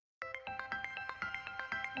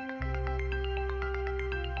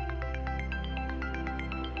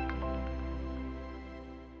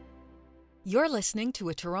You're listening to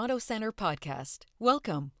a Toronto Centre podcast.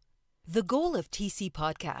 Welcome. The goal of TC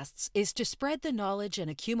Podcasts is to spread the knowledge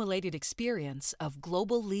and accumulated experience of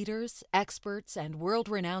global leaders, experts, and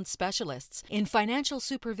world-renowned specialists in financial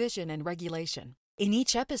supervision and regulation. In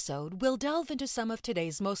each episode, we'll delve into some of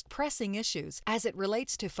today's most pressing issues as it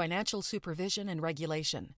relates to financial supervision and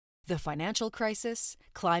regulation. The financial crisis,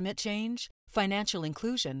 climate change, financial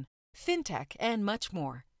inclusion, fintech, and much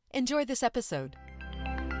more. Enjoy this episode.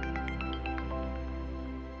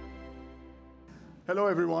 Hello,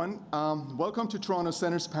 everyone. Welcome to Toronto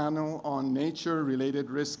Centre's panel on nature-related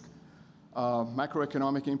risk,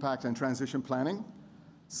 macroeconomic impact, and transition planning.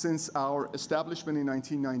 Since our establishment in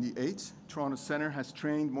 1998, Toronto Centre has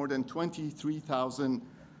trained more than 23,000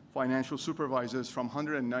 financial supervisors from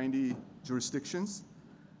 190 jurisdictions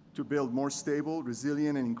to build more stable,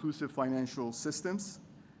 resilient, and inclusive financial systems.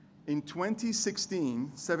 In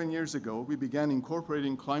 2016, 7 years ago, we began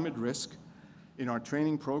incorporating climate risk in our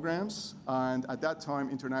training programs, and at that time,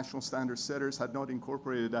 international standard setters had not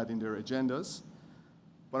incorporated that in their agendas.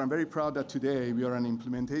 But I'm very proud that today we are an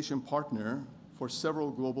implementation partner for several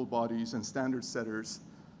global bodies and standard setters,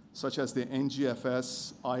 such as the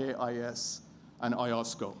NGFS, IAIS, and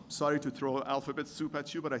IOSCO. Sorry to throw alphabet soup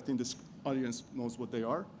at you, but I think this audience knows what they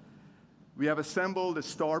are. We have assembled a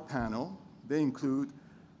star panel. They include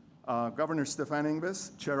Governor Stefan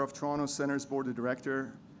Ingves, Chair of Toronto Centre's Board of Directors,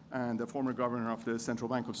 and the former governor of the Central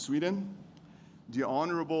Bank of Sweden, the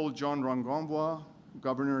Honorable John Rangambwa,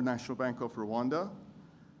 Governor, National Bank of Rwanda,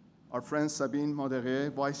 our friend Sabine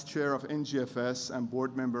Modéré, Vice Chair of NGFS and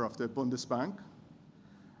Board Member of the Bundesbank,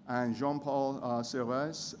 and Jean-Paul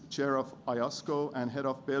Serres, Chair of IOSCO and Head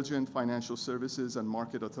of Belgian Financial Services and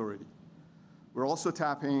Market Authority. We're also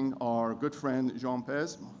tapping our good friend Jean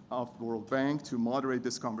Pez of the World Bank to moderate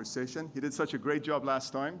this conversation. He did such a great job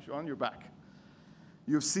last time. Jean, you're back.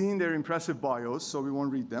 You've seen their impressive bios, so we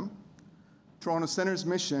won't read them. Toronto Centre's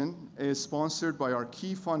mission is sponsored by our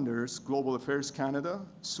key funders, Global Affairs Canada,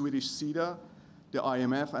 Swedish CEDA, the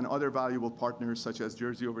IMF, and other valuable partners such as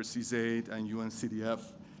Jersey Overseas Aid and UNCDF,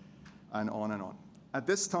 and on and on. At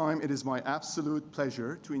this time, it is my absolute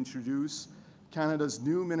pleasure to introduce Canada's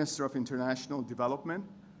new Minister of International Development,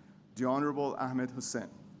 the Honorable Ahmed Hussein,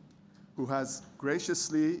 who has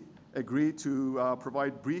graciously agreed to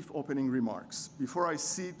provide brief opening remarks. Before I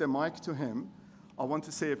cede the mic to him, I want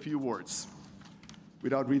to say a few words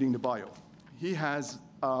without reading the bio. He has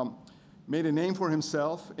made a name for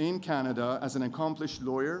himself in Canada as an accomplished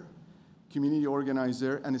lawyer, community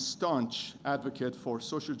organizer, and a staunch advocate for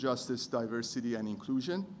social justice, diversity, and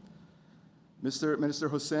inclusion. Minister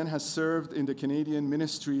Hussein has served in the Canadian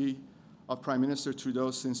Ministry of Prime Minister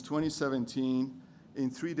Trudeau since 2017 in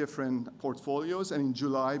 3 different portfolios, and in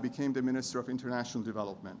July became the Minister of International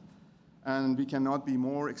Development. And we cannot be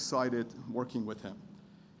more excited working with him.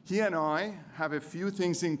 He and I have a few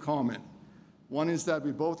things in common. One is that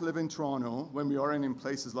we both live in Toronto when we aren't in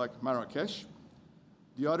places like Marrakesh.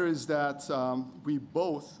 The other is that we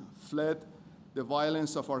both fled the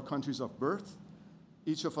violence of our countries of birth.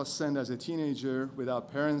 Each of us sent as a teenager without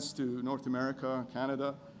parents to North America,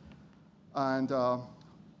 Canada. And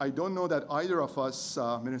I don't know that either of us,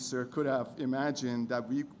 Minister, could have imagined that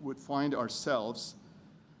we would find ourselves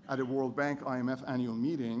at a World Bank IMF annual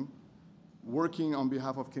meeting working on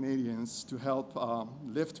behalf of Canadians to help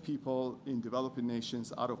lift people in developing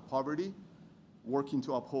nations out of poverty, working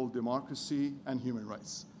to uphold democracy and human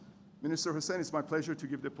rights. Minister Hussein, it's my pleasure to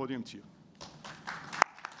give the podium to you.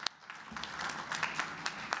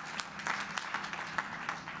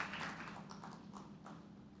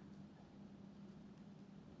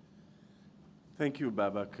 Thank you,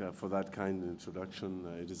 Babak, for that kind introduction.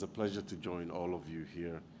 It is a pleasure to join all of you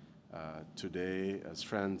here today as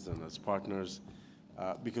friends and as partners,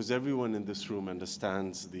 because everyone in this room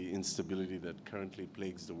understands the instability that currently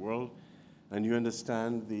plagues the world, and you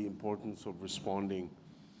understand the importance of responding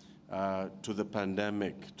to the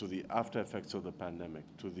pandemic, to the after effects of the pandemic,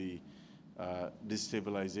 to the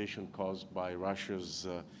destabilization caused by Russia's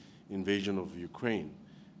invasion of Ukraine,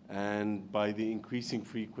 and by the increasing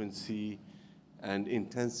frequency and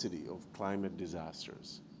intensity of climate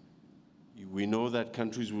disasters. We know that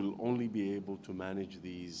countries will only be able to manage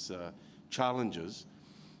these challenges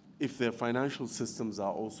if their financial systems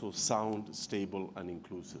are also sound, stable, and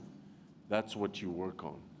inclusive. That's what you work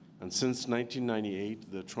on. And since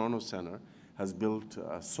 1998, the Toronto Centre has built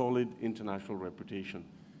a solid international reputation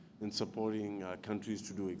in supporting countries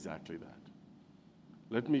to do exactly that.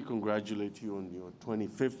 Let me congratulate you on your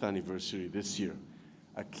 25th anniversary this year,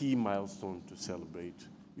 a key milestone to celebrate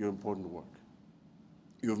your important work.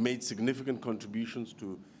 You have made significant contributions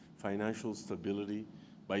to financial stability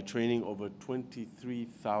by training over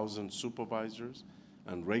 23,000 supervisors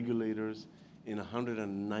and regulators in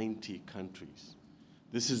 190 countries.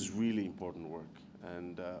 This is really important work,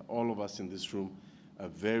 and all of us in this room are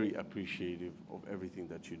very appreciative of everything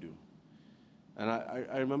that you do. And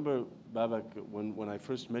I remember, Babak, when I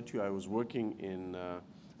first met you, I was working in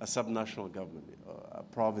a subnational government, a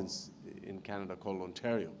province in Canada called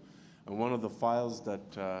Ontario. And one of the files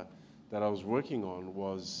that I was working on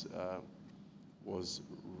was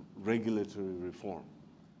regulatory reform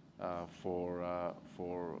for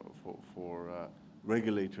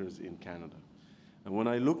regulators in Canada. And when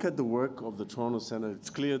I look at the work of the Toronto Centre, it's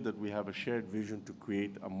clear that we have a shared vision to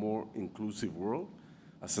create a more inclusive world,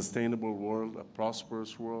 a sustainable world, a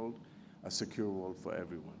prosperous world, a secure world for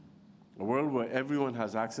everyone. A world where everyone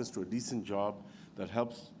has access to a decent job that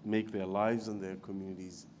helps make their lives and their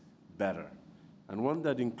communities better, and one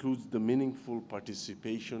that includes the meaningful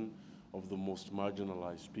participation of the most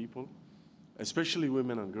marginalized people, especially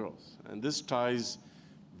women and girls. And this ties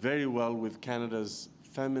very well with Canada's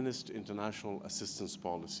feminist international assistance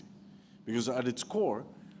policy, because at its core,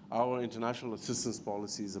 our international assistance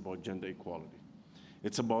policy is about gender equality.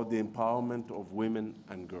 It's about the empowerment of women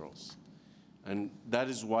and girls. And that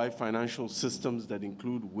is why financial systems that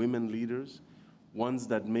include women leaders, ones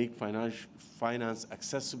that make finance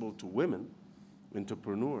accessible to women,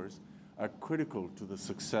 entrepreneurs, are critical to the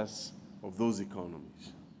success of those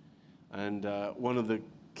economies. And one of the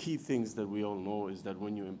key things that we all know is that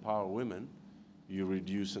when you empower women, you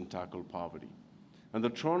reduce and tackle poverty. And the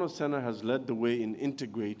Toronto Centre has led the way in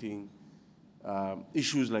integrating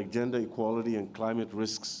issues like gender equality and climate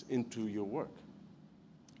risks into your work.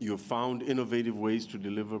 You have found innovative ways to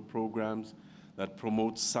deliver programs that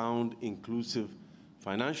promote sound, inclusive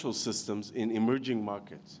financial systems in emerging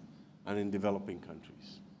markets and in developing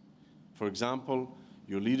countries. For example,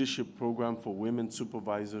 your leadership program for women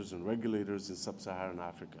supervisors and regulators in sub-Saharan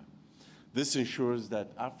Africa. This ensures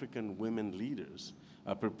that African women leaders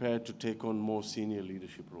are prepared to take on more senior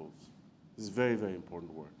leadership roles. This is very, very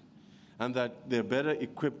important work. And that they're better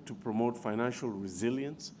equipped to promote financial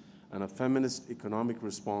resilience and a feminist economic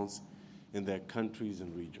response in their countries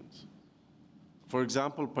and regions. For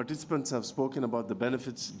example, participants have spoken about the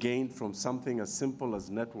benefits gained from something as simple as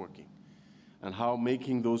networking and how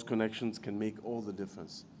making those connections can make all the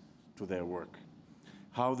difference to their work.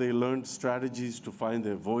 How they learned strategies to find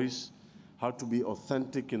their voice, how to be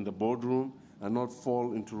authentic in the boardroom and not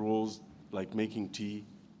fall into roles like making tea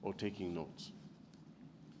or taking notes.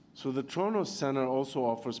 So the Toronto Centre also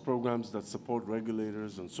offers programs that support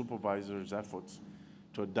regulators and supervisors' efforts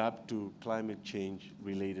to adapt to climate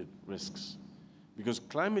change-related risks. Because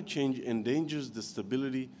climate change endangers the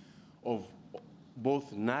stability of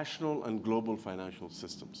both national and global financial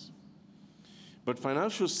systems. But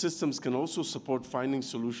financial systems can also support finding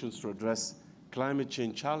solutions to address climate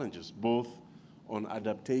change challenges, both on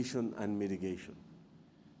adaptation and mitigation.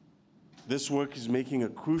 This work is making a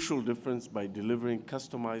crucial difference by delivering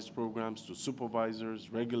customized programs to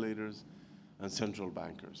supervisors, regulators, and central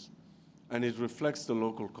bankers. And it reflects the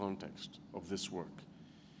local context of this work.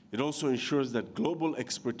 It also ensures that global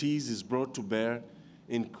expertise is brought to bear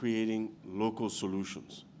in creating local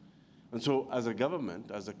solutions. And so as a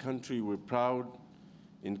government, as a country, we're proud,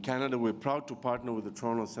 in Canada, we're proud to partner with the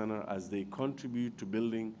Toronto Centre as they contribute to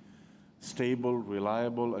building stable,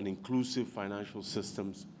 reliable, and inclusive financial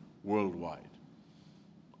systems worldwide.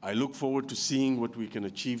 I look forward to seeing what we can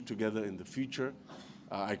achieve together in the future.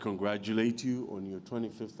 I congratulate you on your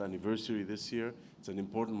 25th anniversary this year. It's an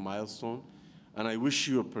important milestone. And I wish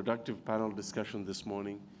you a productive panel discussion this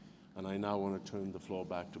morning. And I now want to turn the floor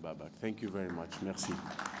back to Babak. Thank you very much. Merci.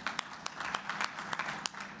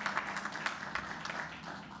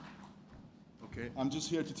 Okay, I'm just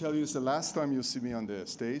here to tell you it's the last time you'll see me on the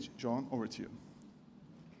stage. John, over to you.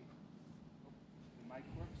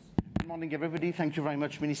 Good morning, everybody. Thank you very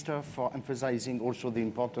much, Minister, for emphasizing also the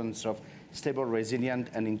importance of stable, resilient,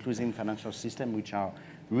 and inclusive financial system, which are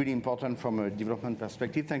really important from a development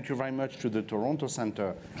perspective. Thank you very much to the Toronto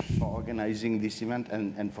Centre for organizing this event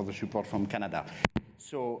and for the support from Canada.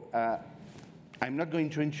 So I'm not going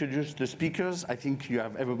to introduce the speakers. I think you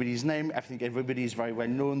have everybody's name. I think everybody is very well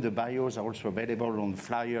known. The bios are also available on the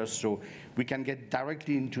flyers, so we can get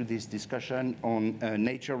directly into this discussion on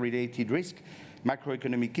nature-related risk,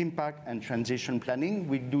 macroeconomic impact, and transition planning.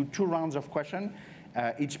 We'll do 2 rounds of questions.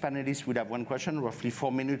 Each panelist would have 1 question, roughly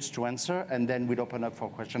 4 minutes to answer, and then we'll open up for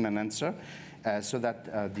question and answer so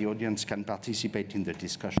that the audience can participate in the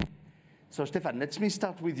discussion. So, Stéphane, let me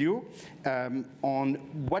start with you on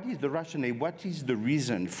what is the rationale, what is the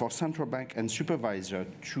reason for central bank and supervisor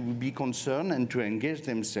to be concerned and to engage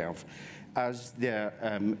themselves as their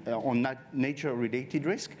on nature-related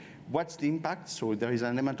risk. What's the impact? So there is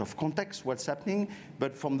an element of context, what's happening,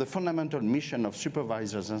 but from the fundamental mission of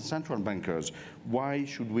supervisors and central bankers, why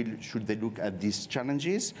should they look at these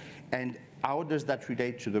challenges, and how does that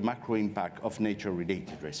relate to the macro impact of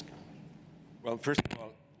nature-related risk? Well, first of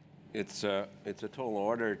all, it's a tall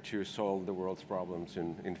order to solve the world's problems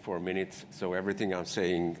in 4 minutes. So everything I'm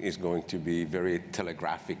saying is going to be very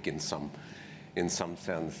telegraphic in some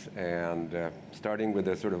sense. And starting with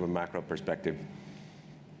a sort of a macro perspective,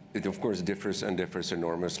 it of course differs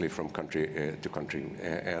enormously from country to country,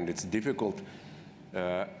 and it's difficult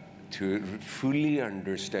to fully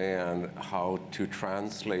understand how to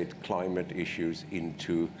translate climate issues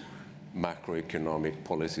into macroeconomic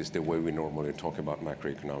policies the way we normally talk about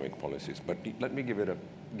macroeconomic policies. But let me give it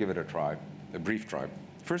a try, a brief try.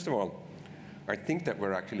 First of all, I think that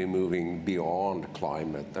we're actually moving beyond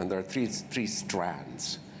climate, and there are three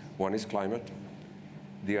strands. One is climate,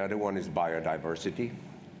 the other one is biodiversity,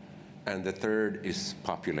 and the third is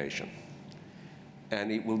population. And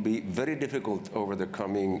it will be very difficult over the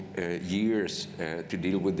coming years to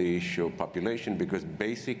deal with the issue of population, because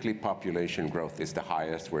basically population growth is the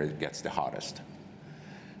highest where it gets the hottest.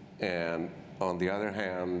 And on the other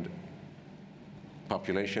hand,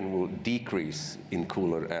 population will decrease in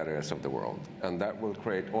cooler areas of the world. And that will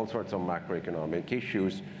create all sorts of macroeconomic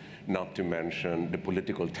issues, not to mention the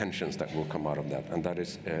political tensions that will come out of that. And that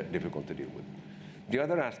is difficult to deal with. The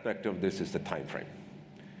other aspect of this is the time frame.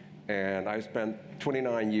 And I spent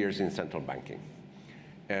 29 years in central banking.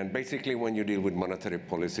 And basically, when you deal with monetary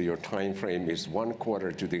policy, your time frame is 1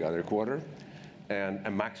 quarter to the other quarter, and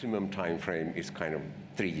a maximum time frame is kind of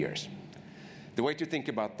 3 years. The way to think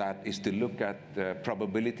about that is to look at the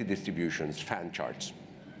probability distributions, fan charts,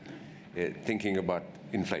 thinking about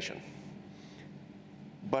inflation.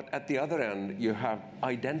 But at the other end, you have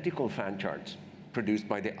identical fan charts produced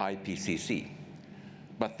by the IPCC,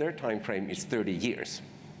 but their time frame is 30 years.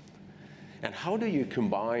 And how do you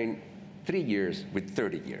combine 3 years with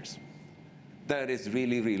 30 years? That is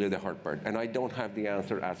really, really the hard part. And I don't have the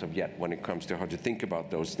answer as of yet when it comes to how to think about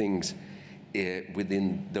those things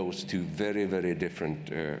within those two very, very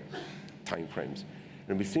different time frames.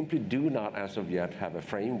 And we simply do not, as of yet, have a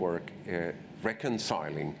framework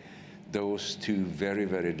reconciling those two very,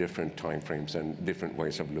 very different time frames and different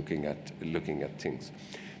ways of looking at things.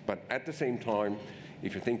 But at the same time,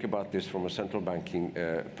 if you think about this from a central banking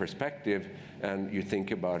perspective, and you think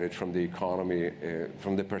about it from the economy,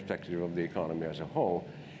 from the perspective of the economy as a whole,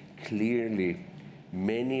 clearly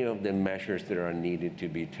many of the measures that are needed to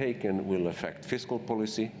be taken will affect fiscal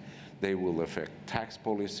policy, they will affect tax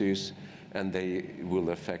policies, and they will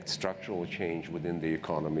affect structural change within the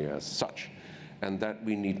economy as such. And that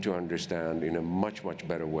we need to understand in a much, much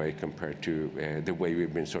better way compared to the way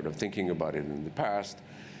we've been sort of thinking about it in the past.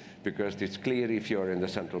 Because it's clear, if you're in the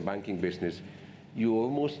central banking business, you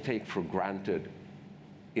almost take for granted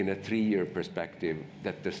in a 3-year perspective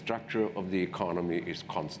that the structure of the economy is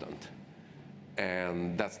constant.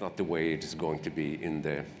 And that's not the way it is going to be in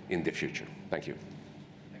the future. Thank you.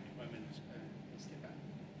 Thank you very much, Stefan.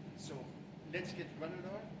 So let's get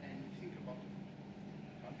granular and think about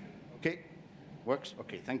the country. Okay, works?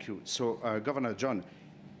 Okay, thank you. So Governor John,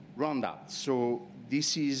 Rwanda. So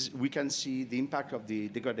this is, we can see the impact of the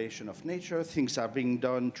degradation of nature. Things are being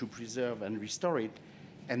done to preserve and restore it.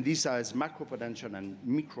 And this has macro-potential and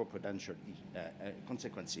micro-potential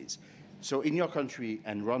consequences. So in your country,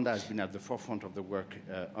 and Rwanda has been at the forefront of the work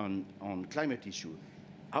on climate issue,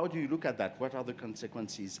 how do you look at that? What are the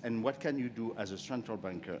consequences? And what can you do as a central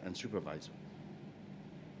banker and supervisor?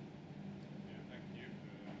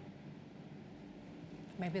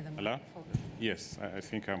 Maybe the Hello? microphone. Yes, I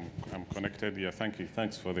think I'm connected. Yeah, thank you.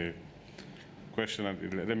 Thanks for the question.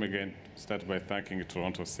 And let me again start by thanking the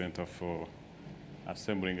Toronto Centre for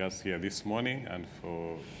assembling us here this morning and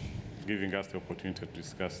for giving us the opportunity to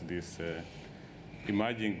discuss this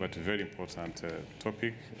emerging but very important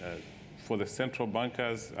topic. For the central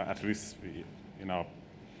bankers, at least in our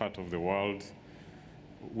part of the world,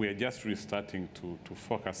 we are just restarting to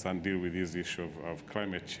focus and deal with this issue of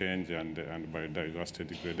climate change and biodiversity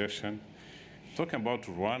degradation. Talking about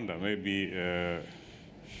Rwanda, maybe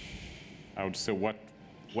I would say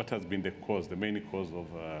what has been the main cause of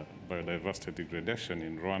biodiversity degradation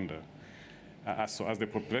in Rwanda. So as the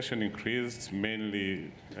population increased,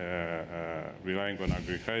 mainly relying on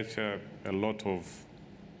agriculture, a lot of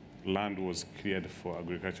land was cleared for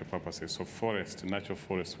agricultural purposes. So natural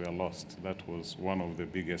forests were lost. That was one of the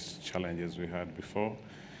biggest challenges we had before.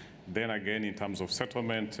 Then again, in terms of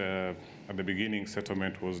settlement, at the beginning,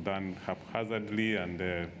 settlement was done haphazardly,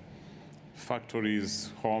 and factories,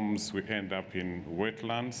 homes, we end up in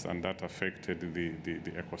wetlands, and that affected the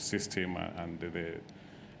ecosystem and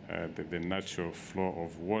the natural flow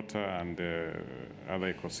of water and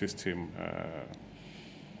other ecosystem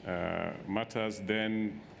matters.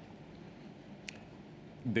 Then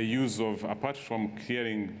the use of, apart from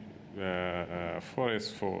clearing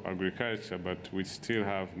forests for agriculture, but we still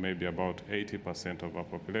have maybe about 80% of our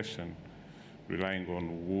population relying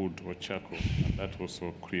on wood or charcoal, and that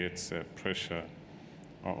also creates pressure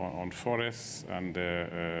on forests. And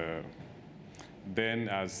then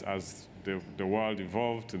as the world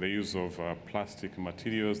evolved, the use of plastic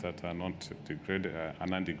materials that are not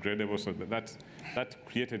non-degradable, so that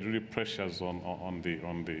created really pressures on the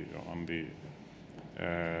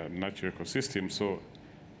natural ecosystem. So,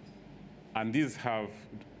 and these have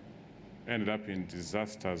ended up in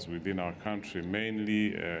disasters within our country,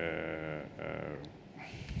 mainly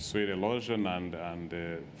soil erosion and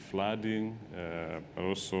flooding, but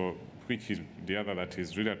also, which is the other that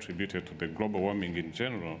is really attributed to the global warming in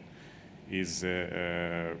general, is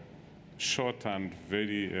short and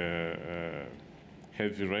very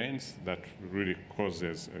heavy rains that really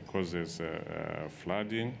causes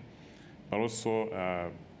flooding, but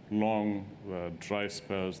also long dry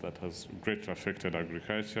spells that has greatly affected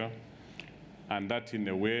agriculture. And that, in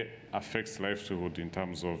a way, affects livelihood in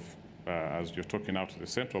terms of, as you're talking out to the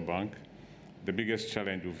central bank, the biggest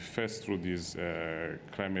challenge we've faced through these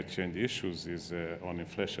climate change issues is on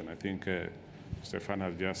inflation. I think Stefan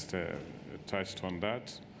has just touched on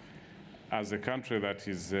that. As a country that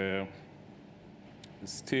is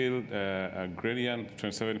still agrarian,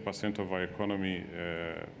 27% of our economy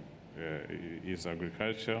is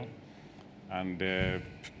agriculture, and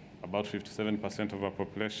about 57% of our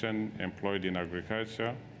population employed in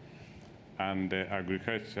agriculture, and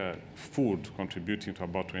agriculture food contributing to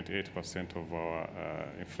about 28% of our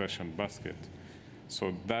inflation basket.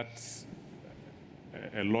 So that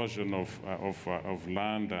erosion of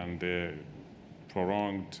land and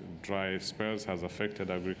prolonged dry spells has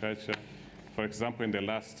affected agriculture. For example, in the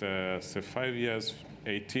last, say, 5 years,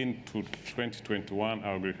 18 to 2021,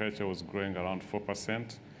 our agriculture was growing around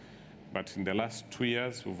 4%. But in the last 2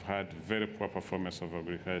 years, we've had very poor performance of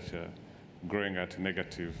agriculture, growing at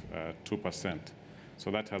negative 2%.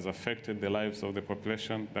 So that has affected the lives of the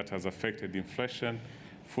population. That has affected inflation.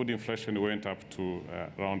 Food inflation went up to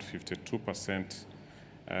around 52%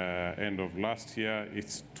 end of last year.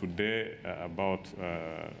 It's today about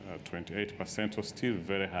 28%, so still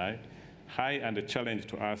very high. High and a challenge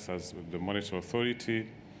to us as the monetary authority,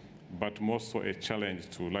 but more so a challenge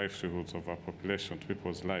to livelihoods of our population, to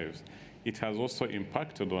people's lives. It has also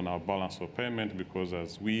impacted on our balance of payment because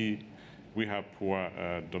as we have poor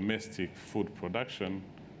domestic food production,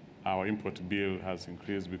 our import bill has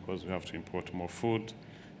increased because we have to import more food,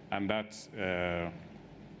 and that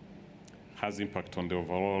has impact on the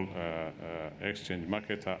overall exchange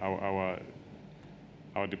market.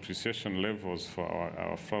 Our depreciation levels for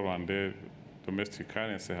our flour domestic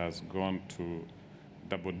currency has gone to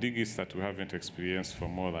double digits that we haven't experienced for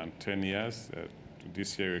more than 10 years.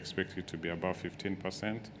 This year we expect it to be above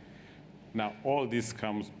 15%. Now, all this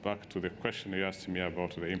comes back to the question you asked me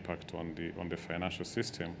about the impact on the financial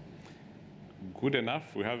system. Good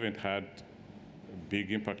enough, we haven't had a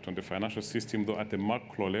big impact on the financial system, though at the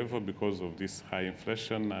macro level, because of this high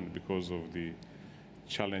inflation and because of the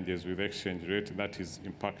challenges with exchange rate, that is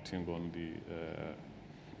impacting on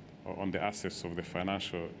the assets of the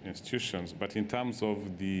financial institutions. But in terms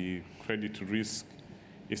of the credit risk,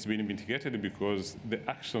 it's been mitigated because the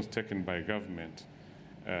actions taken by government,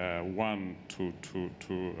 one,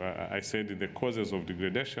 I said the causes of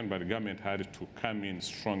degradation, but the government had to come in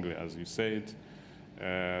strongly, as you said.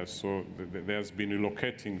 So there's been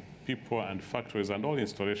relocating people and factories and all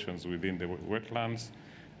installations within the wetlands,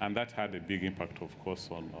 and that had a big impact, of course,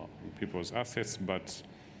 on people's assets, but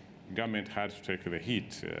government had to take the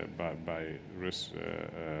hit by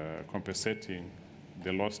compensating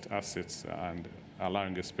the lost assets and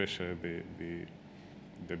allowing especially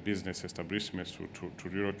the business establishments to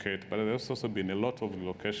relocate. But there's also been a lot of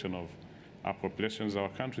relocation of our populations. Our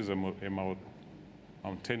country is a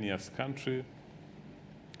mountainous country,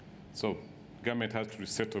 so government has to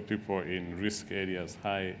resettle people in risk areas,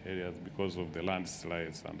 high areas, because of the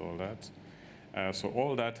landslides and all that. So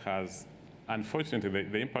all that has, unfortunately,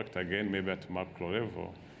 the impact, again, maybe at macro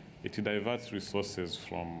level, it diverts resources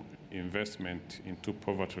from investment into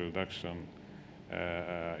poverty reduction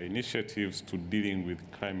initiatives to dealing with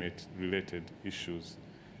climate-related issues.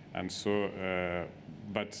 And so,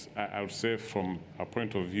 but I would say from our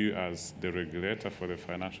point of view as the regulator for the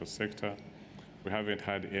financial sector, we haven't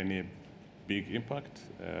had any big impact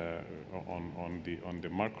on the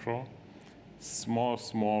macro. Small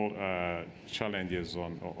challenges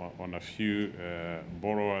on a few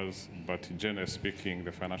borrowers, but generally speaking,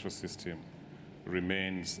 the financial system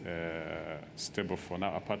remains stable for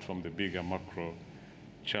now, apart from the bigger macro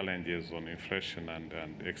challenges on inflation and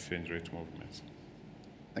exchange rate movements.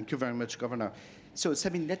 Thank you very much, Governor. So,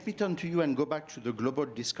 Sabine, let me turn to you and go back to the global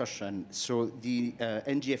discussion. So the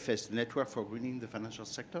NGFS, the Network for Greening the Financial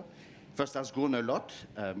Sector, first has grown a lot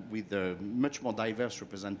with a much more diverse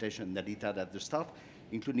representation than it had at the start,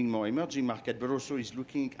 including more emerging markets, but also is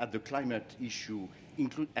looking at the climate issue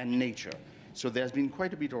and nature. So there's been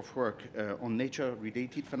quite a bit of work on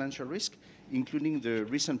nature-related financial risk, including the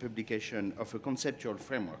recent publication of a conceptual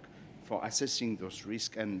framework for assessing those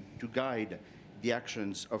risks and to guide the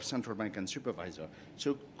actions of central bank and supervisor.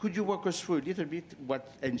 So could you walk us through a little bit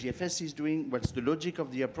what NGFS is doing, what's the logic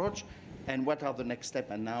of the approach, and what are the next steps?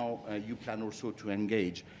 And now you plan also to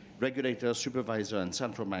engage regulators, supervisor, and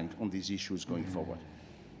central bank on these issues going forward.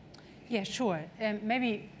 Yeah, sure.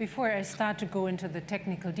 Maybe before I start to go into the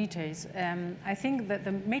technical details, I think that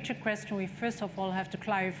the major question we first of all have to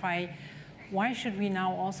clarify, why should we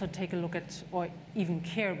now also take a look at or even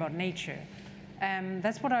care about nature?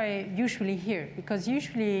 That's what I usually hear, because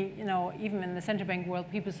usually, even in the central bank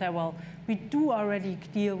world, people say, well, we do already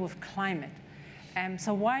deal with climate.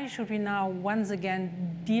 So why should we now once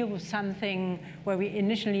again deal with something where we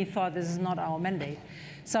initially thought this is not our mandate?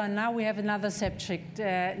 So now we have another subject,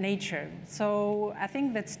 nature. So I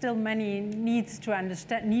think that still many need to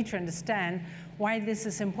understand why this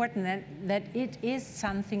is important, that it is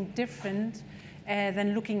something different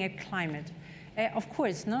than looking at climate. Of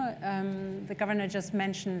course, the governor just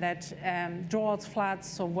mentioned that droughts,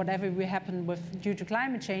 floods, or whatever will happen due to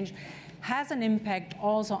climate change has an impact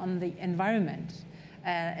also on the environment,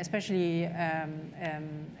 especially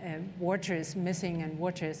water is missing, and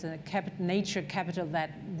water is a nature capital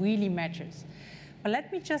that really matters. But let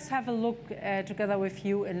me just have a look together with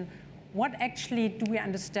you in what actually do we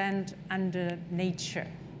understand under nature.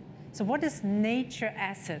 So what is nature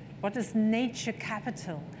asset? What is nature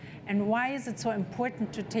capital? And why is it so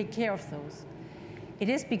important to take care of those? It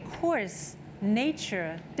is because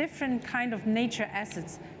nature, different kind of nature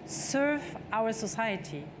assets, serve our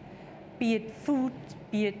society, be it food,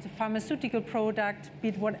 be it pharmaceutical product, be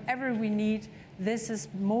it whatever we need. This is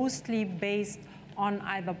mostly based on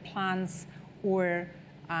either plants or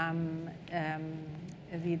the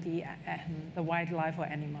wildlife or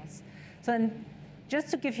animals. So just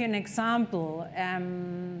to give you an example,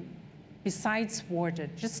 besides water,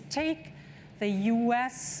 just take the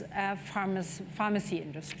US pharmacy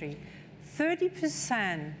industry.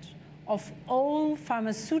 30% of all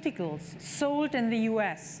pharmaceuticals sold in the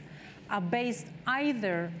US are based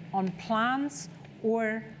either on plants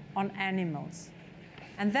or on animals.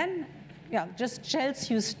 And then, just tells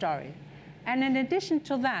you a story. And in addition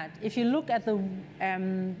to that, if you look at the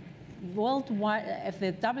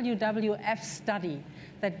the WWF study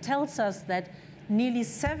that tells us that nearly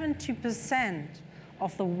 70%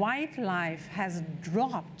 of the wildlife has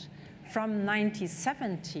dropped from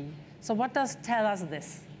 1970. So what does tell us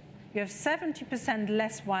this? You have 70%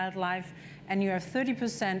 less wildlife, and you have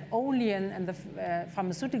 30% only in the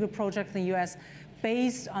pharmaceutical project in the US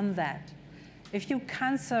based on that. If you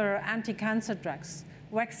anti-cancer drugs,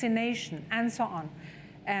 vaccination, and so on,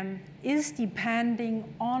 is depending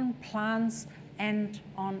on plants and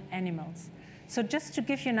on animals. So just to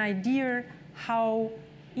give you an idea how,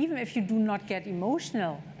 even if you do not get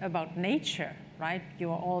emotional about nature, right?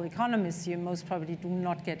 You are all economists, you most probably do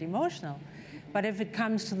not get emotional. But if it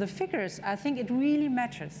comes to the figures, I think it really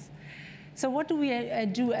matters. So what do we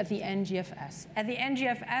do at the NGFS? At the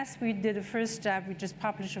NGFS, we did a first step. We just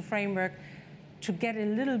published a framework to get a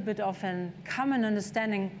little bit of a common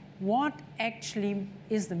understanding what actually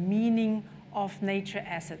is the meaning of nature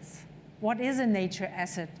assets. What is a nature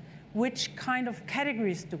asset? Which kind of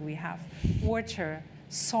categories do we have? Water,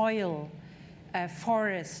 soil,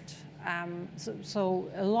 forest, so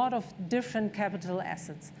a lot of different capital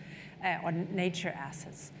assets or nature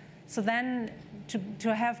assets. So then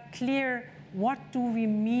to have clear what do we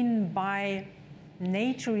mean by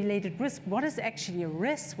nature-related risk? What is actually a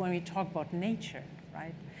risk when we talk about nature,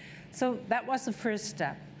 right? So that was the first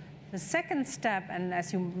step. The second step, and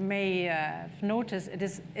as you may have noticed, it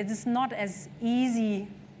is not as easy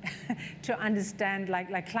to understand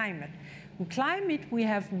like climate. In climate, we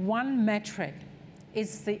have one metric.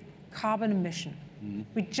 It's the carbon emission. Mm-hmm.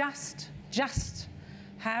 We just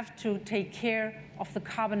have to take care of the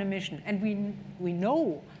carbon emission. And we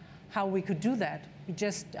know how we could do that. We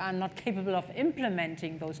just are not capable of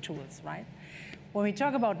implementing those tools, right? When we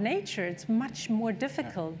talk about nature, it's much more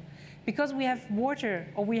difficult because we have water,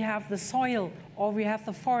 or we have the soil, or we have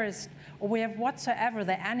the forest, or we have whatsoever,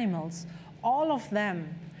 the animals. All of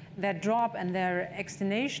them, their drop and their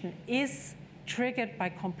extinction is triggered by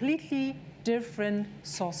completely different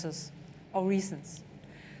sources or reasons.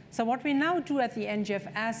 So what we now do at the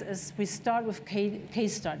NGFS is we start with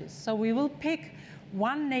case studies. So we will pick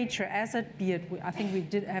one nature asset, be it, I think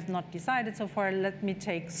we have not decided so far, let me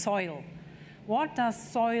take soil. What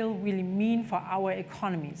does soil really mean for our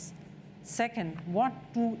economies? Second, what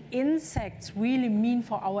do insects really mean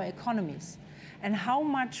for our economies? And how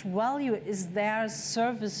much value is their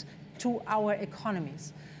service to our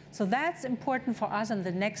economies? So that's important for us and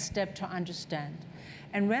the next step to understand.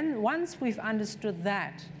 And once we've understood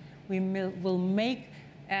that, we will make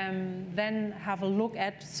then have a look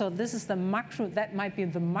at, so this is the macro, that might be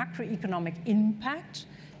the macroeconomic impact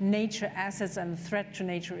nature assets and the threat to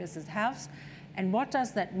nature assets has, and what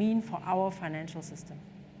does that mean for our financial system?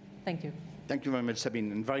 Thank you. Thank you very much,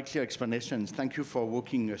 Sabine, and very clear explanations. Thank you for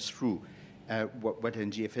walking us through what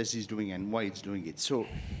NGFS is doing and why it's doing it. So,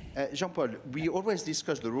 Jean-Paul, we always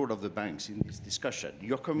discuss the role of the banks in this discussion.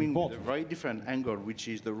 You're coming with a very different angle, which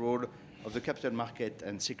is the role of the capital market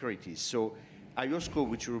and securities. So, IOSCO,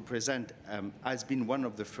 which you represent, has been one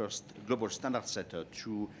of the first global standard setter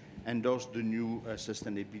to endorse the new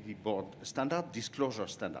Sustainability Board standard, disclosure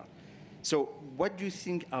standard. So what do you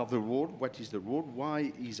think are the role? What is the role?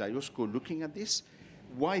 Why is IOSCO looking at this?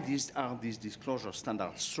 Why are these disclosure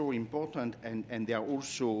standards so important? And they are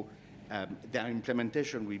also, their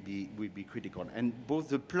implementation will be critical. And both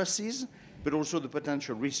the pluses, but also the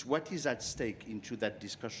potential risks. What is at stake into that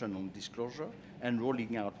discussion on disclosure and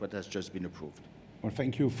rolling out what has just been approved? Well,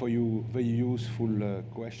 thank you for your very useful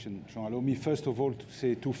question, Jean. Allow me, first of all, to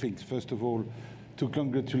say two things. First of all, to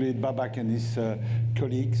congratulate Babak and his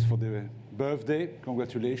colleagues for their birthday.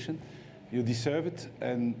 Congratulations. You deserve it.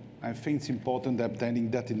 And I think it's important that I'm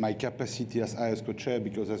telling that in my capacity as IOSCO chair,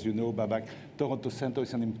 because as you know, Babak, Toronto Centre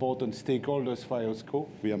is an important stakeholder for IOSCO.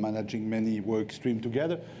 We are managing many work streams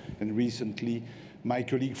together. And recently, my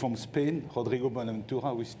colleague from Spain, Rodrigo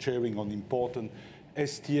Buenaventura, who is chairing on important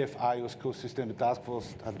STF IOSCO Sustainable Task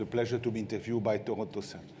Force, had the pleasure to be interviewed by Toronto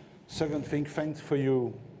Centre. Second thing, thanks for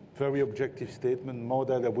your very objective statement, more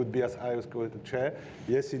than I would be as IOSCO chair.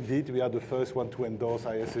 Yes, indeed, we are the first one to endorse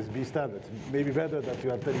ISSB standards. Maybe better that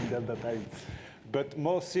you are telling them that I... But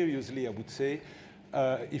more seriously, I would say,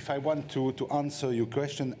 if I want to answer your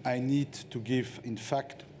question, I need to give, in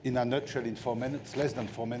fact, in a nutshell, in 4 minutes, less than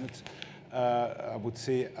 4 minutes, I would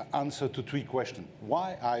say, answer to 3 questions.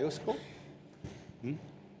 Why IOSCO?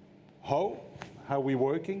 How are we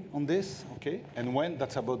working on this? Okay, and when?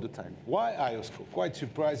 That's about the time. Why IOSCO? Quite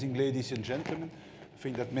surprising, ladies and gentlemen. I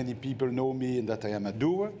think that many people know me and that I am a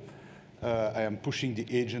doer. I am pushing the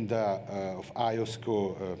agenda of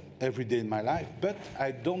IOSCO every day in my life, but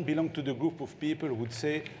I don't belong to the group of people who would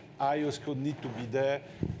say IOSCO need to be there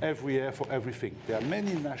every year for everything. There are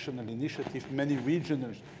many national initiatives, many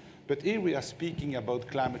regional, but here we are speaking about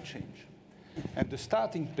climate change. And the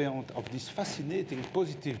starting point of this fascinating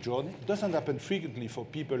positive journey doesn't happen frequently for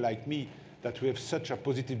people like me that we have such a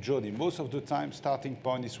positive journey. Most of the time, starting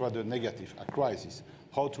point is rather negative, a crisis,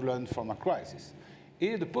 how to learn from a crisis.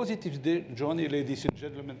 Here, the positive journey, ladies and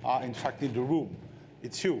gentlemen, are in fact in the room.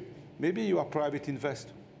 It's you. Maybe you are a private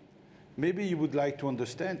investor. Maybe you would like to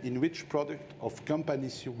understand in which product of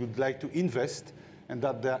companies you would like to invest and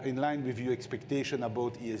that they are in line with your expectation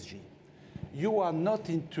about ESG. You are not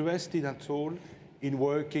interested at all in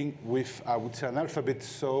working with, I would say, an alphabet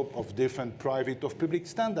soup of different private or public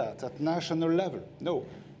standards at national level. No,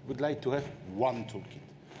 you would like to have one toolkit.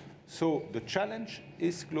 So the challenge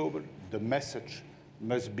is global. The message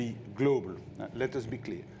must be global. Let us be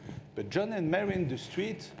clear. But John and Mary in the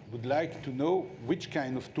street would like to know which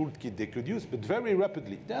kind of toolkit they could use, but very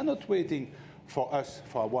rapidly. They are not waiting for us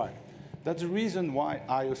for a while. That's the reason why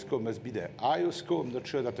IOSCO must be there. IOSCO, I'm not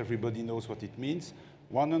sure that everybody knows what it means.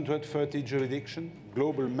 130 jurisdiction,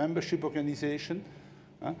 global membership organization.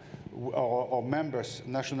 Our members,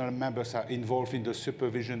 national members, are involved in the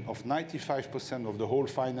supervision of 95% of the whole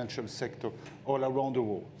financial sector all around the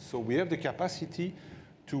world. So we have the capacity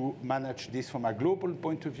to manage this from a global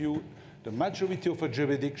point of view. The majority of our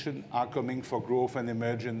jurisdictions are coming for growth and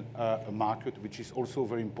emerging market, which is also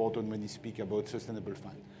very important when you speak about sustainable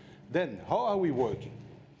finance. Then, how are we working?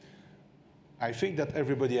 I think that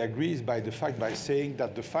everybody agrees by saying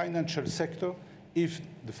that the financial sector, if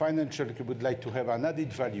the financial sector would like to have an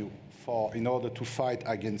added value in order to fight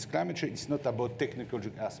against climate change, it's not about technical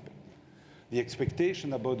aspect. The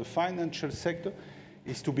expectation about the financial sector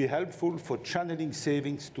is to be helpful for channeling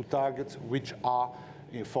savings to targets which are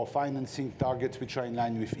for financing targets which are in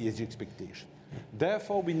line with ESG expectation.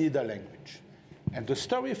 Therefore, we need a language. And the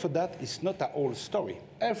story for that is not an old story.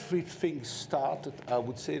 Everything started, I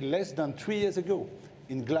would say, less than 3 years ago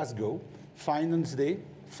in Glasgow, Finance Day,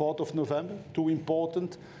 4th of November, two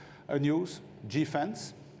important news,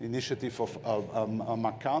 GFANS, initiative of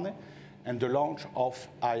Mark Carney, and the launch of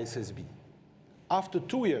ISSB. After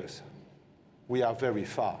 2 years, we are very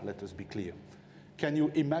far, let us be clear. Can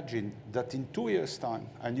you imagine that in 2 years' time,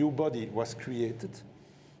 a new body was created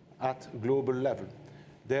at global level?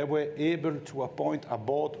 They were able to appoint a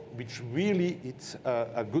board which really it's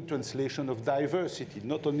a good translation of diversity,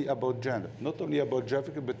 not only about gender, not only about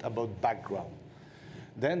geography, but about background.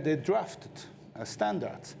 Then they drafted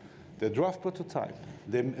standards, they draft prototype.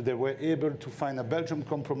 They were able to find a Belgian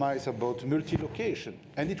compromise about multi-location,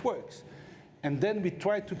 and it works. And then we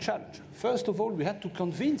tried to challenge. First of all, we had to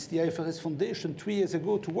convince the IFRS Foundation 3 years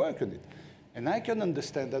ago to work on it. And I can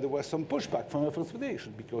understand that there was some pushback from IFRS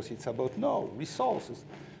Foundation because it's about resources.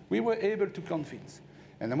 We were able to convince.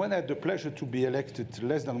 And when I had the pleasure to be elected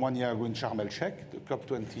less than 1 year ago in Sharm el-Sheikh, the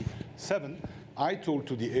COP27, I told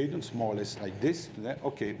to the agents more or less like this,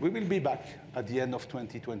 okay, we will be back at the end of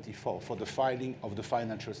 2024 for the filing of the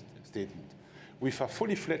financial statement with a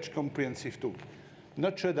fully fledged comprehensive tool.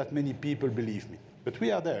 Not sure that many people believe me, but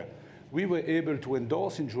we are there. We were able to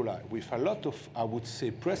endorse in July with a lot of, I would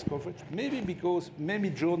say, press coverage, maybe because many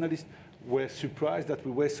journalists were surprised that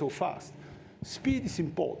we were so fast. Speed is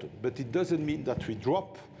important, but it doesn't mean that we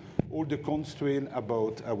drop all the constraint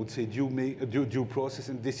about, I would say, due process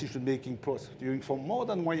and decision-making process. For more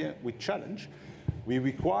than 1 year, we challenge. We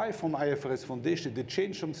require from IFRS Foundation to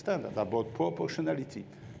change some standard about proportionality,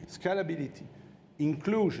 scalability,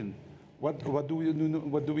 inclusion. What do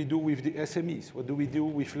we do with the SMEs? What do we do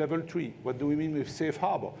with level 3? What do we mean with safe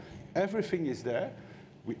harbor? Everything is there.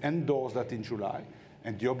 We endorse that in July.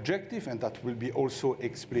 And the objective, and that will be also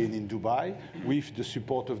explained in Dubai, with the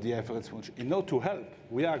support of the IFRS Foundation, in order to help.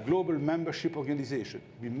 We are a global membership organization.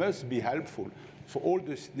 We must be helpful for all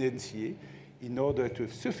the NCA in order to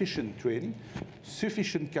have sufficient training,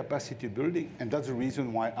 sufficient capacity building, and that's the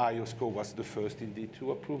reason why IOSCO was the first indeed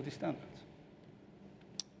to approve the standards.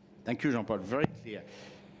 Thank you, Jean-Paul. Very clear.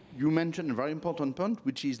 You mentioned a very important point,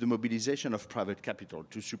 which is the mobilization of private capital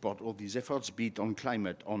to support all these efforts, be it on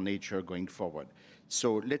climate or nature going forward.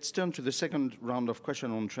 So let's turn to the second round of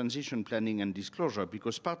questions on transition planning and disclosure,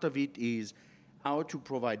 because part of it is how to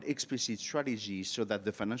provide explicit strategies so that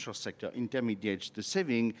the financial sector intermediates the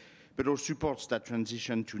saving, but also supports that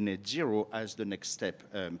transition to net zero as the next step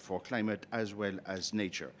for climate as well as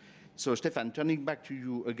nature. So, Stefan, turning back to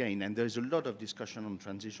you again, and there's a lot of discussion on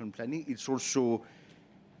transition planning. It's also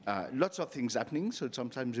lots of things happening, so it's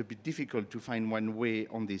sometimes a bit difficult to find one way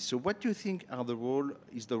on this. So what do you think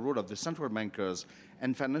is the role of the central bankers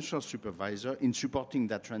and financial supervisor in supporting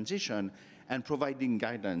that transition and providing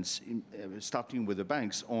guidance, starting with the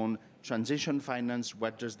banks, on transition finance?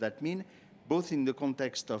 What does that mean, both in the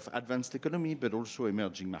context of advanced economy, but also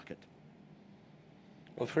emerging market?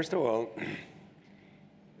 Well, first of all,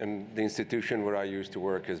 and the institution where I used to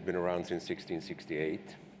work has been around since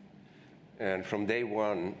 1668. And from day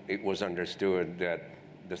one, it was understood that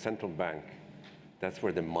the central bank, that's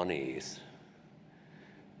where the money is.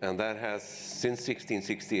 And that has, since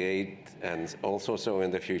 1668, and also so in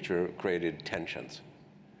the future, created tensions.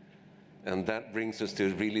 And that brings us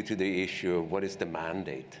to the issue of what is the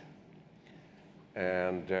mandate?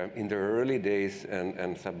 And in the early days,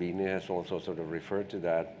 and Sabine has also sort of referred to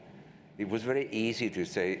that, it was very easy to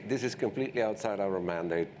say, this is completely outside our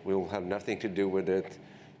mandate. We'll have nothing to do with it.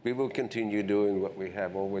 We will continue doing what we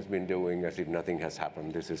have always been doing as if nothing has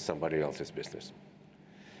happened. This is somebody else's business.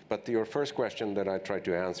 But to your first question that I tried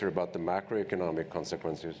to answer about the macroeconomic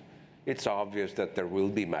consequences, it's obvious that there will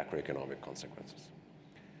be macroeconomic consequences.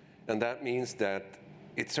 And that means that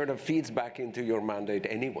it sort of feeds back into your mandate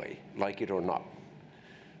anyway, like it or not.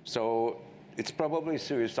 So it's probably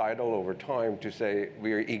suicidal over time to say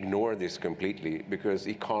we ignore this completely, because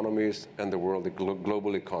economies and the world, the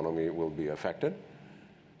global economy will be affected.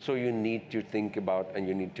 So you need to think about and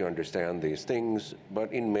you need to understand these things,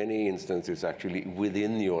 but in many instances actually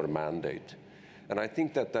within your mandate. And I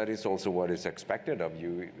think that that is also what is expected of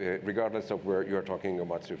you, regardless of where you're talking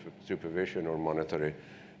about supervision or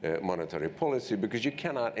monetary policy, because you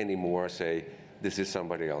cannot anymore say this is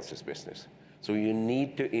somebody else's business. So you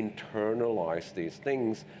need to internalize these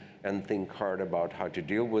things and think hard about how to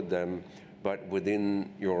deal with them, but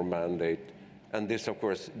within your mandate. And this, of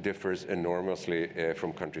course, differs enormously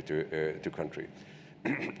from country to country.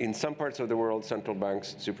 In some parts of the world, central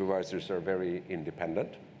banks supervisors are very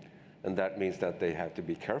independent, and that means that they have to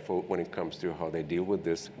be careful when it comes to how they deal with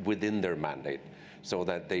this within their mandate, so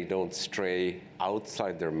that they don't stray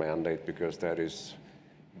outside their mandate, because that is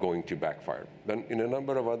going to backfire. Then in a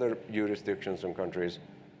number of other jurisdictions and countries,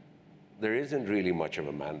 there isn't really much of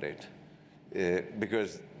a mandate,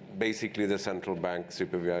 because basically the central bank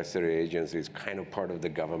supervisory agency is kind of part of the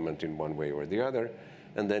government in one way or the other.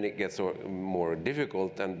 And then it gets more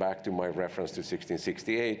difficult, and back to my reference to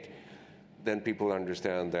 1668, then people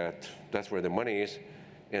understand that that's where the money is,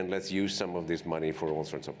 and let's use some of this money for all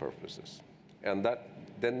sorts of purposes. And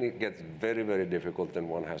then it gets very, very difficult, and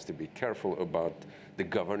one has to be careful about the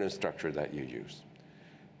governance structure that you use.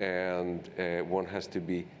 And one has to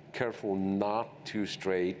be careful not to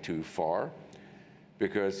stray too far,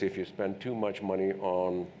 because if you spend too much money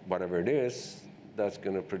on whatever it is, that's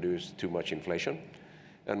going to produce too much inflation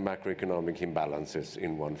and macroeconomic imbalances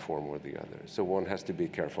in one form or the other. So one has to be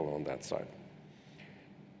careful on that side.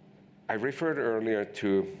 I referred earlier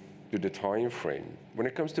to the time frame. When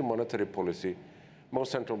it comes to monetary policy,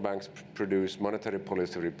 most central banks produce monetary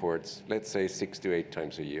policy reports, let's say 6 to 8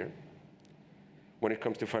 times a year. When it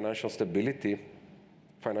comes to financial stability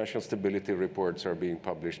reports are being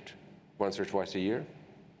published once or twice a year.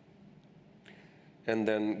 And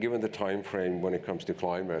then given the time frame when it comes to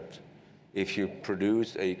climate, if you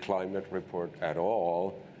produce a climate report at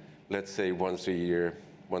all, let's say once a year,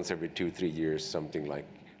 once every 2-3 years, something like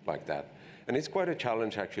that. And it's quite a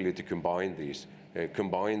challenge actually to combine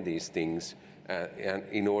these things and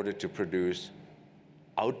in order to produce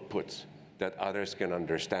outputs that others can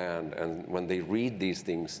understand. And when they read these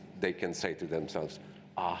things, they can say to themselves,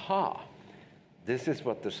 aha, this is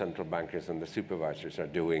what the central bankers and the supervisors are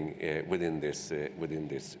doing within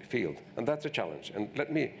this field. And that's a challenge. And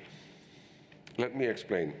let me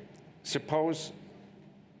explain. Suppose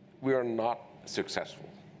we are not successful.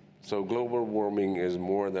 So global warming is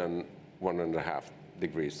more than 1.5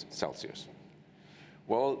 degrees Celsius.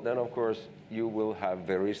 Well, then of course, you will have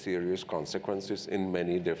very serious consequences in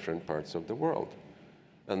many different parts of the world.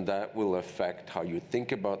 And that will affect how you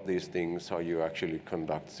think about these things, how you actually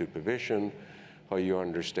conduct supervision, how you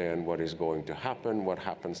understand what is going to happen, what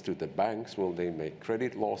happens to the banks, will they make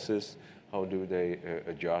credit losses, how do they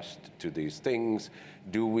adjust to these things,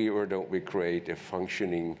 do we or don't we create a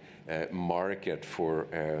functioning market for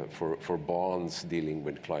bonds dealing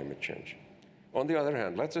with climate change. On the other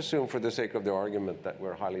hand, let's assume for the sake of the argument that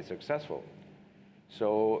we're highly successful.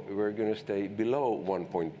 So we're going to stay below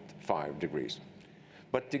 1.5 degrees.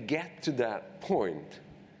 But to get to that point,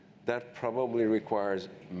 that probably requires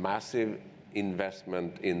massive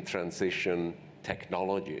investment in transition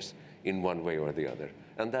technologies in one way or the other.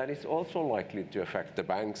 And that is also likely to affect the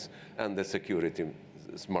banks and the securities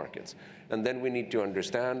markets. And then we need to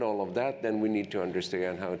understand all of that. Then we need to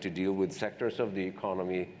understand how to deal with sectors of the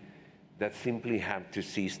economy that simply have to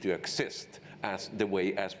cease to exist as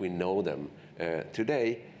we know them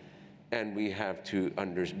today. And we have to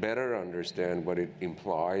better understand what it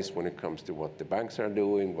implies when it comes to what the banks are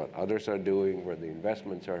doing, what others are doing, where the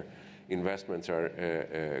investments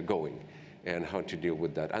are going, and how to deal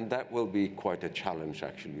with that. And that will be quite a challenge,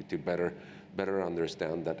 actually, to better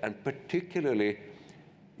understand that. And particularly,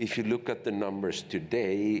 if you look at the numbers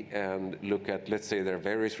today and look at, let's say, there are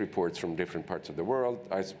various reports from different parts of the world.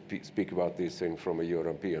 I speak about these things from a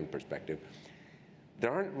European perspective.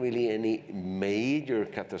 There aren't really any major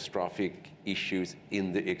catastrophic issues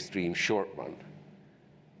in the extreme short run.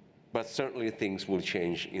 But certainly things will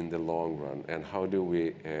change in the long run. And how do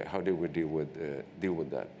we deal with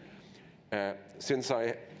that?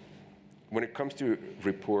 When it comes to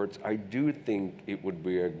reports, I do think it would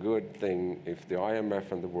be a good thing if the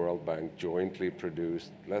IMF and the World Bank jointly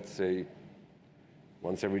produced, let's say,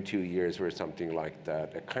 once every 2 years or something like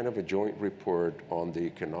that, a kind of a joint report on the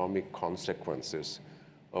economic consequences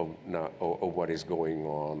of what is going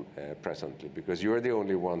on presently, because you're the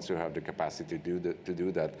only ones who have the capacity to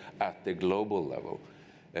do that at the global level.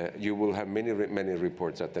 You will have many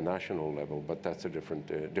reports at the national level, but that's a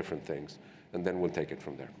different things. And then we'll take it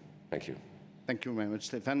from there. Thank you. Thank you very much,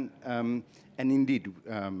 Stefan. And indeed,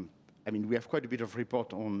 I mean, we have quite a bit of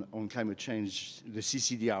report on climate change, the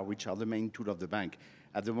CCDR, which are the main tool of the bank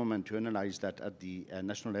at the moment to analyze that at the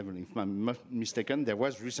national level. If I'm not mistaken, there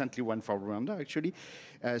was recently one for Rwanda, actually.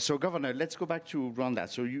 So, Governor, let's go back to Rwanda.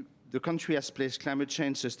 So the country has placed climate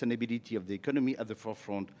change, sustainability of the economy at the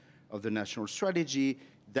forefront of the national strategy.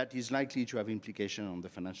 That is likely to have implication on the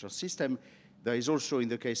financial system. There is also, in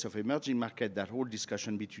the case of emerging market, that whole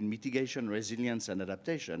discussion between mitigation, resilience, and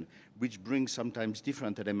adaptation, which brings sometimes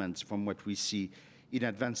different elements from what we see in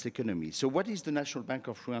advanced economies. So what is the National Bank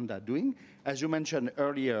of Rwanda doing? As you mentioned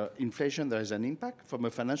earlier, inflation, there is an impact from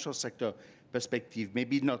a financial sector perspective,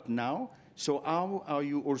 maybe not now. So how are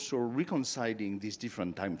you also reconciling these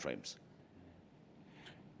different timeframes?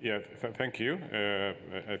 Yeah, thank you.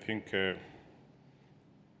 I think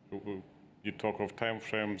you talk of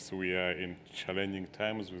timeframes. We are in challenging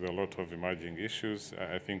times with a lot of emerging issues.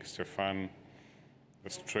 I think Stefan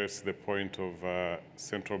stressed the point of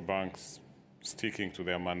central banks sticking to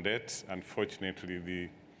their mandate. Unfortunately,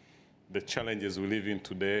 the challenges we live in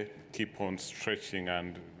today keep on stretching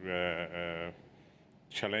and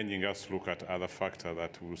challenging us to look at other factors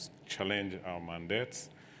that will challenge our mandates.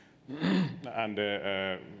 And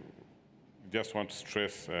just want to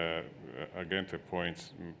stress again the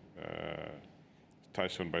point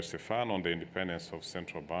touched on by Stefan on the independence of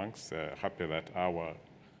central banks. Happy that our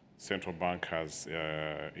central bank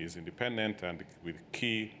is independent and with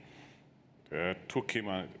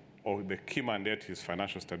the key mandate is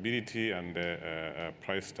financial stability and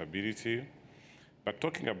price stability. But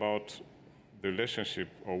talking about the relationship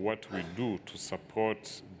or what we do to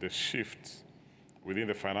support the shift within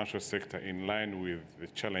the financial sector in line with the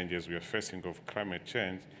challenges we are facing of climate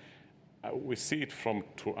change, we see it from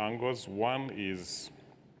two angles. One is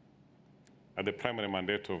the primary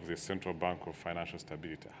mandate of the Central Bank of Financial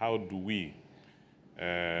Stability. How do we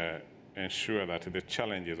ensure that the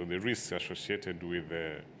challenges or the risks associated with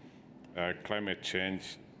climate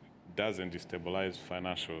change doesn't destabilize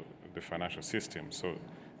the financial system? So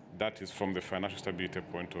that is from the financial stability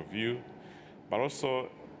point of view. But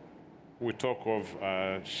also, we talk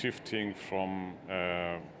of shifting from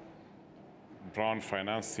brown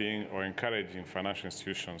financing or encouraging financial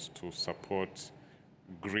institutions to support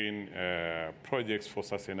green projects for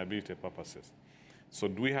sustainability purposes. So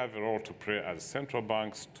do we have a role to play as central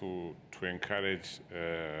banks to encourage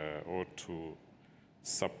or to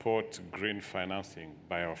support green financing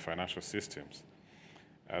by our financial systems?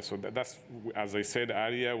 So that's, as I said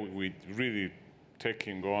earlier, we're really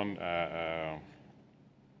taking on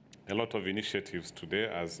a lot of initiatives today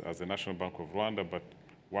as the National Bank of Rwanda, but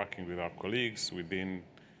working with our colleagues within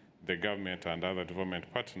the government and other development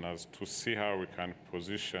partners to see how we can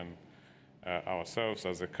position ourselves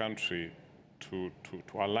as a country to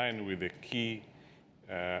align with the key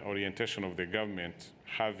orientation of the government,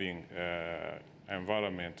 having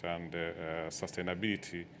environment and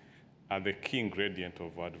sustainability are the key ingredient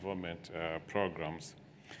of our development programs.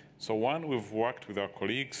 So one, we've worked with our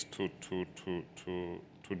colleagues to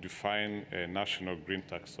define a national green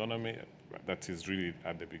taxonomy that is really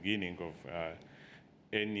at the beginning of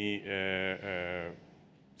any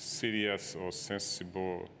serious or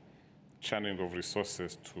sensible channeling of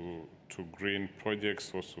resources to green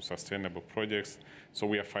projects or to sustainable projects. So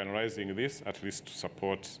we are finalizing this, at least to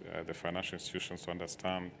support the financial institutions to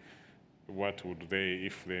understand what would they,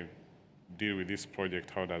 if they deal with this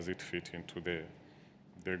project, how does it fit into the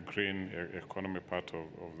green economy part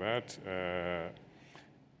of that.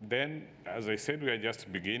 Then, as I said, we are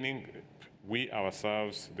just beginning. We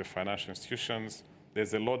ourselves, the financial institutions,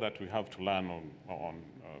 there's a lot that we have to learn on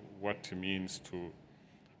what it means to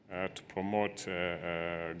promote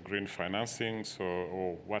green financing,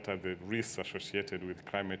 or what are the risks associated with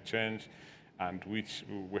climate change, and which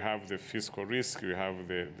we have the fiscal risk, we have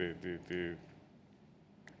the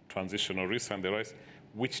transitional risk and the rest.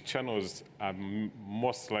 Which channels are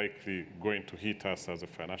most likely going to hit us as a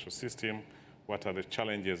financial system? What are the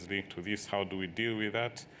challenges linked to this? How do we deal with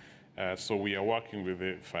that? So we are working with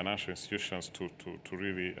the financial institutions to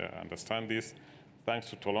really understand this. Thanks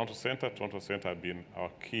to Toronto Centre. Toronto Centre have been our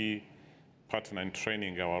key partner in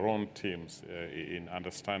training our own teams in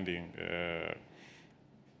understanding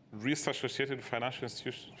risk associated with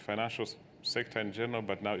financial sector in general,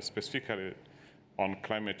 but now specifically on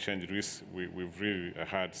climate change risk. We've really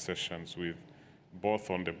had sessions with both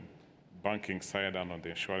on the banking side and on the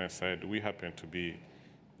insurance side. We happen to be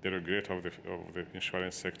the regulator of the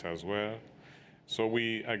insurance sector as well. So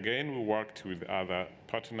we worked with other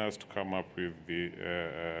partners to come up with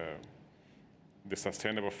the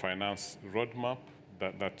sustainable finance roadmap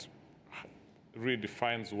that really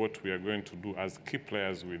defines what we are going to do as key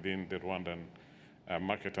players within the Rwandan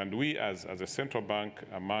market. And we, as a central bank,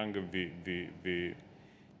 among the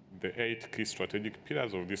 8 key strategic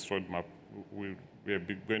pillars of this roadmap, we are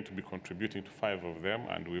going to be contributing to 5 of them,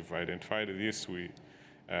 and we've identified this.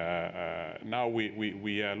 Now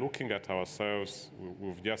we are looking at ourselves.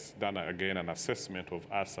 We've just done again an assessment of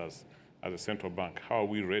us as a central bank. How are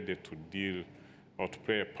we ready to deal or to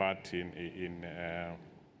play a part in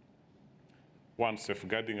one,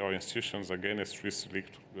 safeguarding our institutions against risks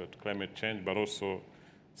linked to climate change, but also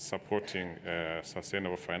supporting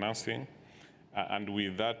sustainable financing. And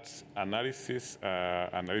with that analysis,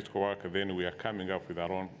 analytical work, then we are coming up with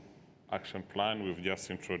our own action plan. We've just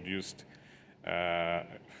introduced,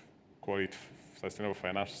 call it Sustainable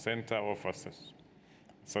Finance Center or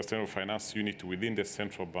Sustainable Finance Unit within the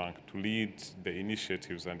central bank to lead the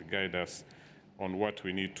initiatives and guide us on what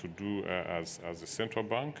we need to do as a central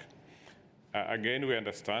bank. Again, we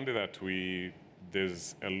understand that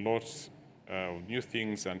there's a lot of new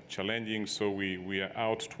things and challenging, so we are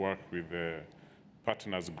out to work with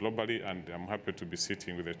partners globally, and I'm happy to be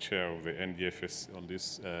sitting with the chair of the NGFS on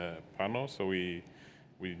this panel. So we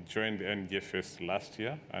joined the NGFS last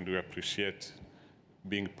year, and we appreciate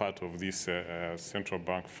being part of this central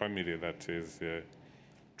bank family that is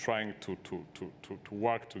trying to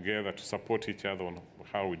work together to support each other on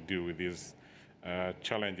how we deal with these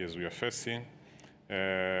challenges we are facing.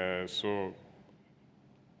 So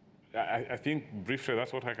I think briefly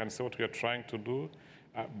that's what I can say, what we are trying to do.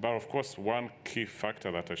 But of course, one key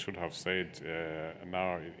factor that I should have said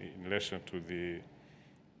now in relation to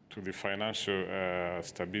the financial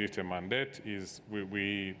stability mandate is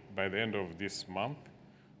we by the end of this month,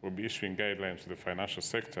 we'll be issuing guidelines to the financial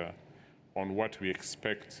sector on what we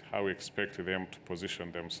expect, how we expect them to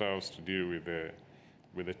position themselves to deal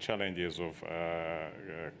with the challenges of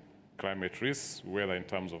climate risks, whether in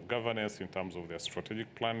terms of governance, in terms of their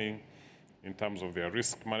strategic planning, in terms of their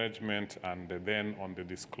risk management, and then on the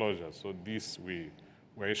disclosure. So this, we're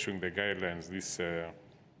issuing the guidelines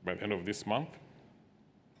by the end of this month.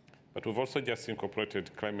 But we've also just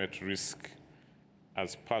incorporated climate risk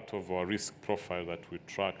as part of our risk profile that we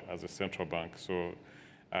track as a central bank. So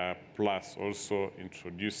plus also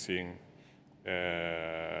introducing, do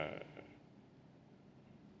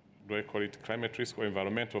I call it climate risk or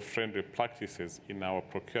environmental friendly practices in our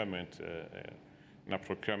procurement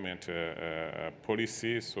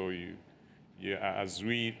policy. So as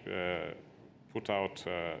we put out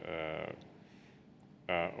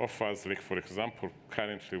offers, like for example,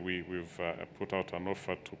 currently we've put out an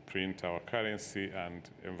offer to print our currency and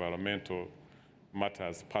environmental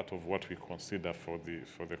matters part of what we consider for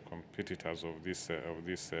the competitors of this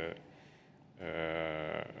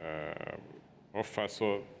offer.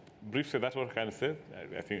 So briefly, that's what I can say.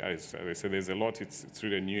 I think, as I said, there's a lot. It's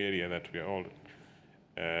really a new area that we are all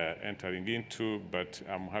entering into, but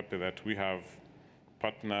I'm happy that we have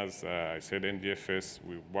partners. I said NGFS,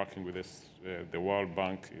 we're working with the World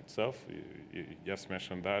Bank itself. You just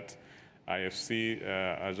mentioned that. IFC,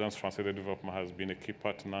 Agence Française de Développement, has been a key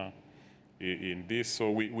partner in this.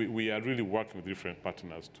 So we are really working with different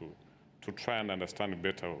partners to try and understand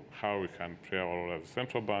better how we can play our role as a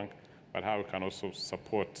central bank, but how we can also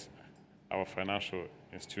support our financial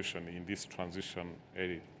institution in this transition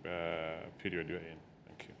period we're in.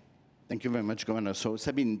 Thank you. Thank you very much, Governor. So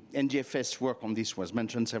Sabine, NGFS work on this was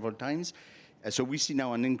mentioned several times. So we see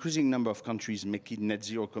now an increasing number of countries making net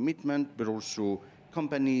zero commitment, but also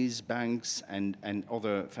companies, banks, and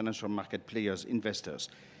other financial market players, investors.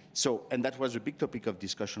 So, and that was a big topic of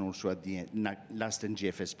discussion also at the last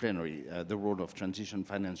NGFS plenary, the role of transition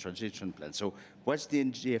finance, transition plan. So what's the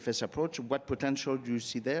NGFS approach? What potential do you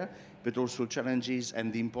see there, but also challenges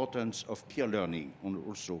and the importance of peer learning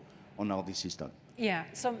also on how this is done? Yeah,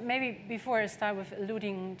 so maybe before I start with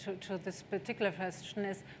alluding to this particular question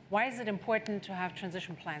is, why is it important to have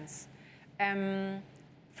transition plans?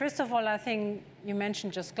 First of all, I think you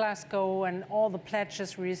mentioned just Glasgow and all the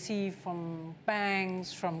pledges we receive from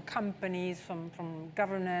banks, from companies, from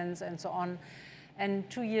governments, and so on. And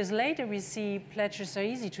 2 years later, we see pledges are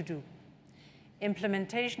easy to do.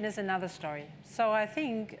 Implementation is another story. So I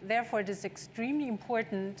think, therefore, it is extremely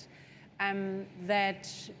important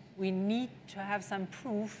that we need to have some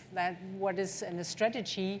proof that what is in a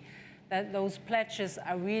strategy, that those pledges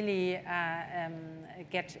are really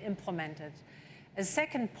get implemented. A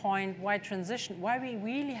second point, why transition, why we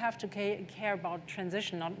really have to care about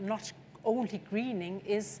transition, not only greening,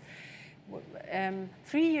 is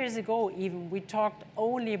 3 years ago even, we talked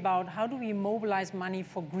only about how do we mobilize money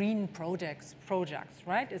for green projects,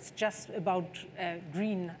 right? It's just about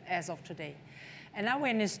green as of today. And now we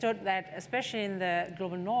understood that, especially in the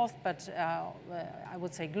global north, but I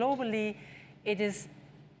would say globally, it's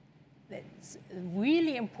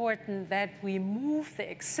really important that we move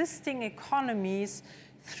the existing economies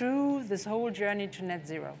through this whole journey to net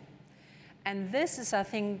zero. And this is, I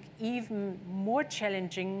think, even more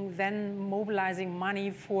challenging than mobilizing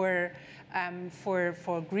money for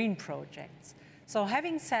green projects. So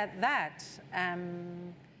having said that,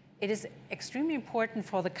 it is extremely important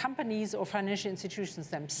for the companies or financial institutions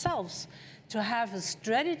themselves to have a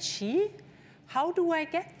strategy how do I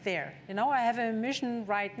get there? You know, I have a mission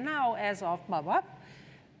right now as of Mabab.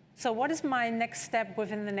 So what is my next step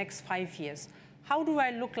within the next 5 years? How do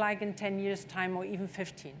I look like in 10 years' time or even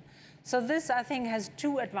 15? So this, I think, has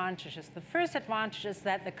two advantages. The first advantage is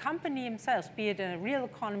that the company themselves, be it a real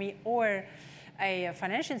economy or a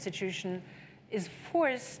financial institution, is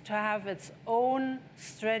forced to have its own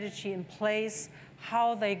strategy in place,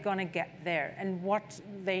 how they're going to get there and what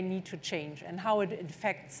they need to change and how it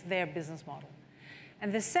affects their business model.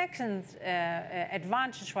 And the second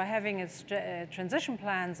advantage for having its transition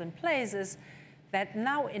plans in place is that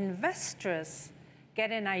now investors get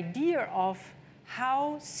an idea of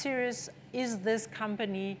how serious is this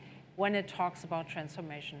company when it talks about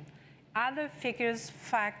transformation. Are there figures,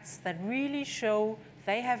 facts that really show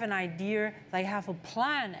they have an idea, they have a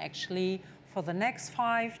plan actually for the next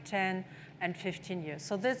 5, 10, and 15 years.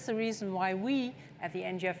 So that's the reason why we at the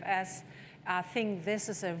NGFS think this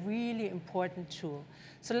is a really important tool.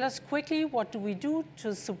 So let's quickly, what do we do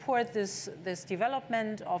to support this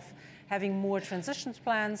development of having more transition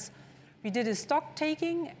plans? We did a stock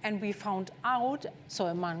taking and we found out, so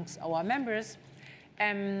amongst our members,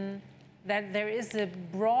 that there is a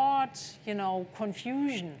broad,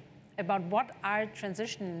 confusion about what our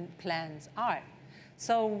transition plans are.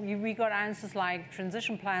 So we got answers like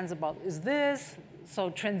transition plans about is this, so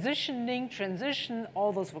transitioning, transition,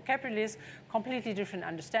 all those vocabularies, completely different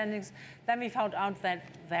understandings. Then we found out that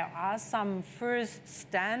there are some first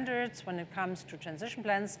standards when it comes to transition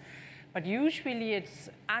plans, but usually it's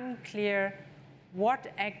unclear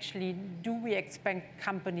what actually do we expect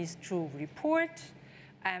companies to report,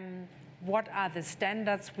 what are the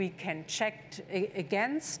standards we can check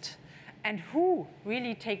against, and who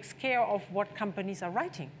really takes care of what companies are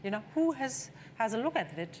writing. Who has a look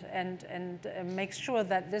at it and makes sure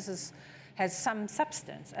that this has some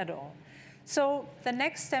substance at all. So the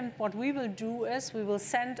next step, what we will do is we will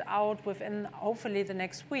send out within hopefully the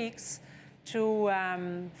next weeks to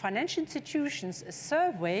financial institutions a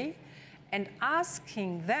survey and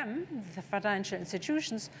asking them, the financial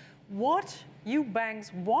institutions, you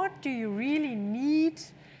banks, what do you really need?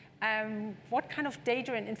 What kind of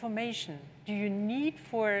data and information do you need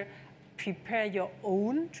for prepare your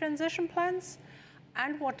own transition plans?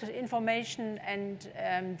 And what information and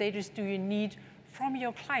data do you need from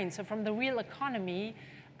your clients, so from the real economy,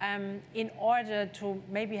 in order to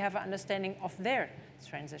maybe have an understanding of their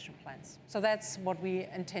transition plans? So that's what we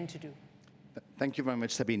intend to do. Thank you very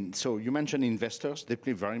much, Sabine. So you mentioned investors. They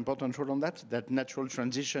play a very important role on that natural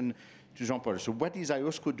transition to Jean-Paul. So what is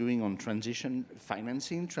IOSCO doing on transition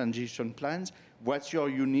financing, transition plans? What's your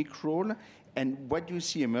unique role? And what do you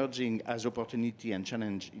see emerging as opportunity and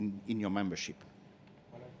challenge in your membership?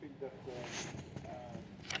 Well, I think that,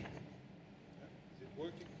 is it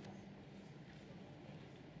working?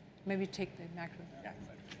 Maybe take the macro. Yeah.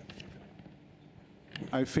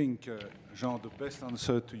 I think, Jean, the best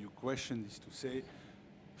answer to your question is to say,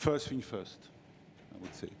 first thing first, I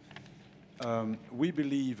would say. We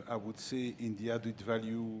believe, I would say, in the added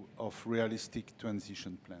value of realistic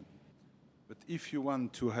transition plan. But if you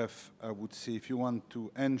want to have, I would say, if you want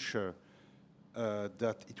to ensure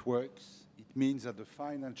that it works, it means that the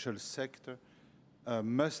financial sector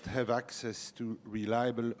must have access to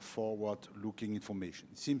reliable, forward-looking information.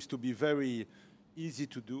 It seems to be very easy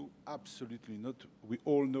to do, absolutely not. We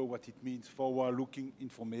all know what it means, forward-looking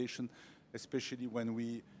information, especially when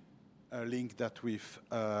we link that with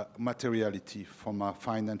materiality from a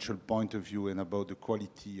financial point of view and about the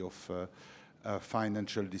quality of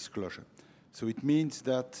financial disclosure. So it means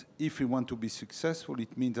that if we want to be successful,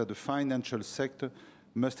 it means that the financial sector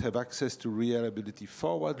must have access to reliability,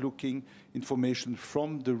 forward-looking information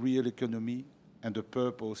from the real economy, and the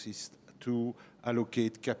purpose is to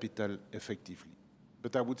allocate capital effectively.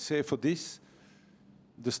 But I would say for this,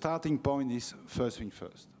 the starting point is first thing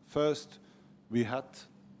first. First, we had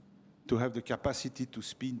to have the capacity to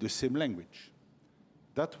speak the same language.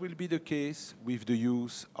 That will be the case with the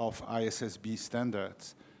use of ISSB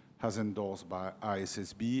standards as endorsed by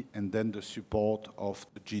ISSB, and then the support of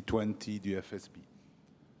the G20, the FSB.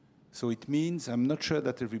 So it means, I'm not sure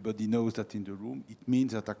that everybody knows that in the room, it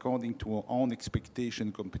means that according to our own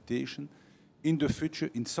expectation computation, in the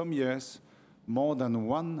future, in some years, more than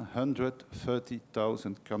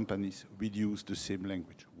 130,000 companies will use the same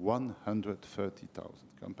language. 130,000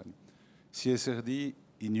 companies. CSRD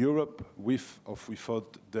in Europe,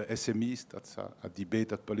 without the SMEs, that's a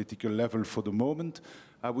debate at political level for the moment.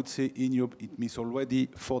 I would say in Europe it means already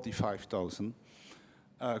 45,000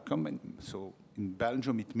 companies. So in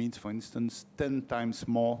Belgium it means, for instance, 10 times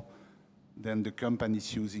more than the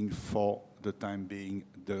companies using for the time being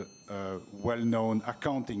the well-known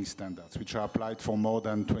accounting standards, which are applied for more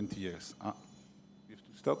than 20 years. You have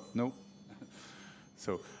to stop? No?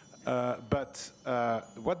 So, but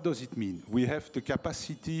what does it mean? We have the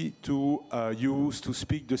capacity to to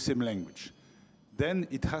speak the same language. Then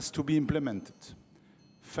it has to be implemented.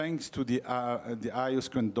 Thanks to the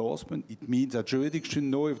IOSCO endorsement, it means that jurisdictions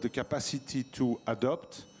now have the capacity to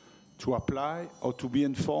adopt, to apply, or to be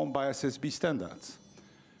informed by SSB standards.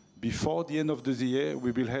 Before the end of the year,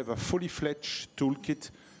 we will have a fully fledged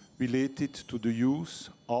toolkit related to the use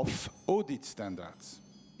of audit standards.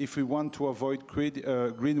 If we want to avoid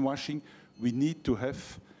greenwashing, we need to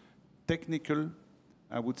have technical,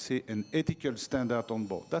 I would say, an ethical standard on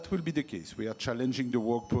board. That will be the case. We are challenging the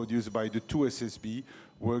work produced by the two SSB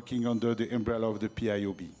working under the umbrella of the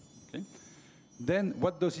PIOB. Okay? Then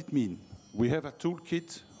what does it mean? We have a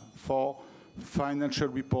toolkit for financial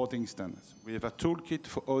reporting standards. We have a toolkit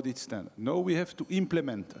for audit standards. Now we have to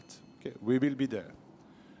implement that. Okay? We will be there.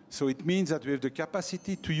 So it means that we have the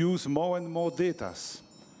capacity to use more and more data.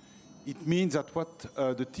 It means that what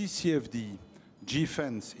the TCFD,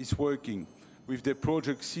 GFENS is working with the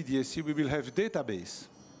project CDSC, we will have database.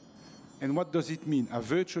 And what does it mean? A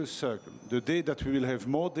virtuous circle. The day that we will have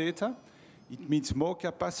more data, it means more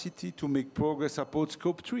capacity to make progress about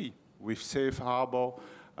Scope 3 with safe harbor,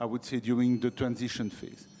 I would say, during the transition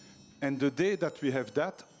phase. And the day that we have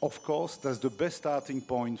that, of course, that's the best starting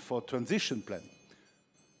point for transition planning.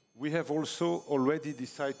 We have also already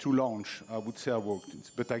decided to launch, I would say, our work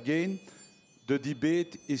teams. But again, the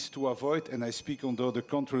debate is to avoid, and I speak under the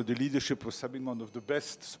control of the leadership of Sabine, one of the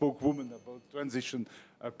best spokeswomen about transition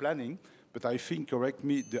planning, but I think, correct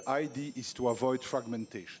me, the idea is to avoid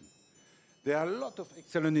fragmentation. There are a lot of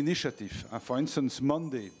excellent initiatives. For instance,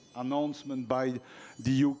 Monday, announcement by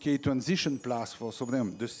the UK Transition Task Force of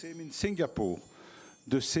them. The same in Singapore.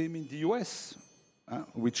 The same in the US,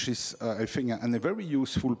 which is, I think, a very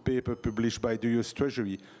useful paper published by the US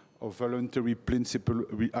Treasury of voluntary principle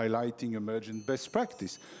highlighting emerging best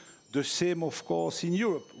practice. The same, of course, in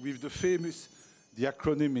Europe with the famous, the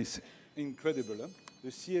acronym is incredible, the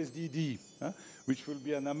CSDD, which will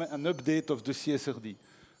be an update of the CSRD.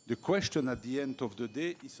 The question at the end of the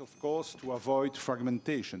day is, of course, to avoid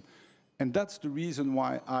fragmentation. And that's the reason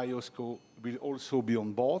why IOSCO will also be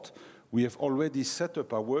on board. We have already set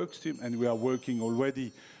up our work stream, and we are working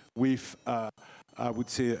already with, I would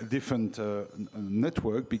say, a different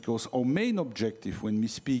network, because our main objective when we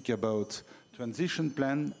speak about transition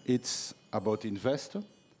plan, it's about investor,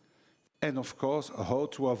 and of course, how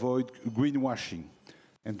to avoid greenwashing.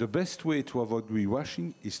 And the best way to avoid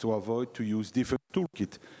greenwashing is to avoid to use different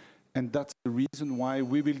toolkit. And that's the reason why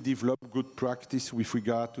we will develop good practice with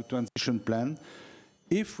regard to transition plan.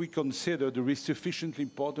 If we consider the risk sufficiently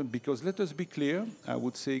important, because let us be clear, I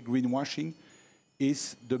would say greenwashing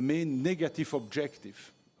is the main negative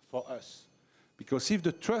objective for us. Because if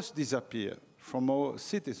the trust disappears from our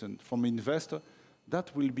citizen, from investor,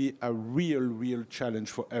 that will be a real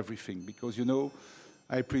challenge for everything. Because, you know,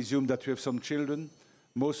 I presume that you have some children.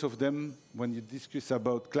 Most of them, when you discuss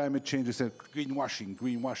about climate change, they say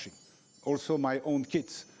greenwashing. Also my own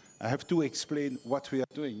kids. I have to explain what we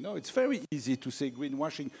are doing. No, it's very easy to say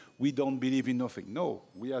greenwashing, we don't believe in nothing. No,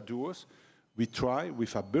 we are doers. We try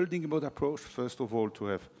with a building mode approach, first of all, to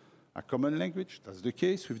have a common language. That's the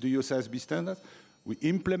case with the USISB standard. We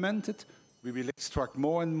implement it. We will extract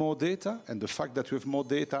more and more data. And the fact that we have more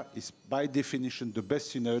data is, by definition, the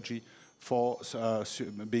best synergy for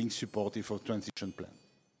being supportive of transition plan.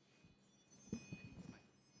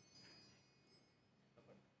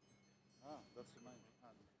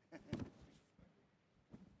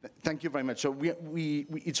 Thank you very much. So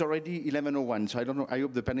it's already 11:01, so I don't know, I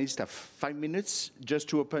hope the panelists have 5 minutes just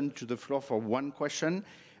to open to the floor for one question.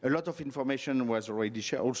 A lot of information was already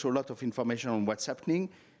shared, also a lot of information on what's happening,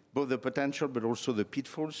 both the potential but also the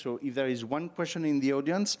pitfalls. So if there is one question in the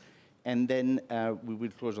audience, and then we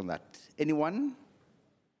will close on that. Anyone?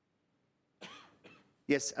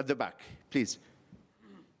 Yes, at the back, please.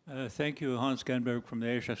 Thank you, Hans Genberg from the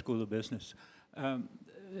Asia School of Business.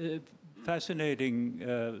 Fascinating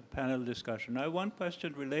panel discussion. I have one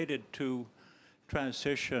question related to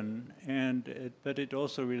transition, but it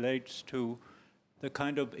also relates to the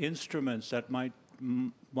kind of instruments that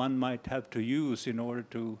one might have to use in order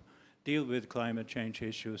to deal with climate change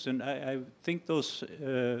issues. And I think those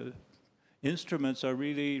instruments are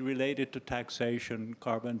really related to taxation,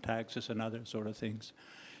 carbon taxes, and other sort of things.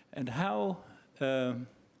 And how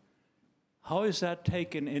is that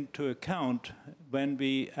taken into account when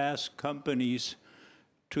we ask companies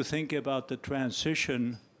to think about the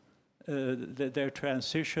transition, their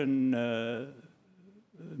transition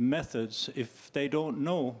methods if they don't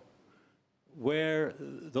know where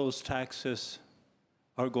those taxes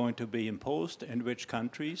are going to be imposed, in which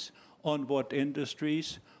countries, on what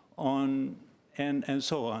industries, and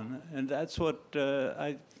so on. And that's what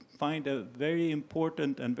I find a very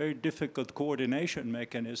important and very difficult coordination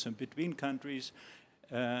mechanism between countries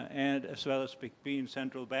and as well as between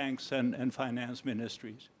central banks and finance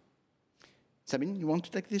ministries. Sabine, you want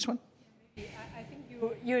to take this one? I think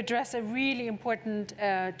you address a really important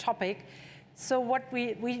topic. So what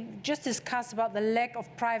we just discussed about the lack of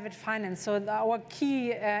private finance. So our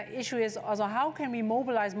key issue is also how can we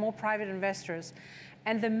mobilize more private investors?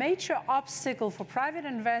 And the major obstacle for private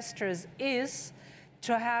investors is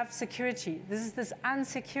to have security. This is this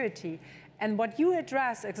unsecurity. And what you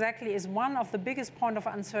address exactly is one of the biggest points of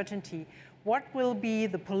uncertainty. What will be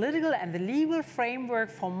the political and the legal framework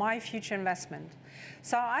for my future investment?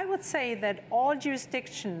 So I would say that all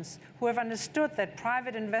jurisdictions who have understood that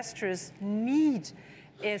private investors need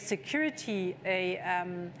a security,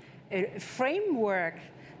 a framework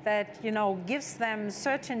that gives them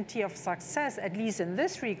certainty of success, at least in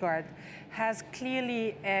this regard, has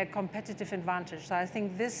clearly a competitive advantage. So I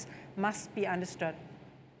think this must be understood.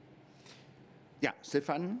 Yeah,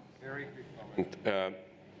 Stefan? Very quick comment.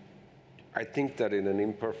 I think that in an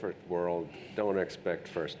imperfect world, don't expect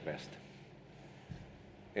first best.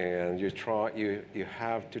 And you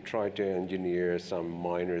have to try to engineer some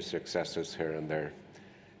minor successes here and there,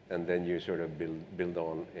 and then you sort of build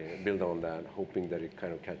on that, hoping that it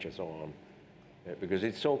kind of catches on. Because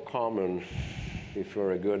it's so common, if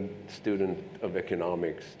you're a good student of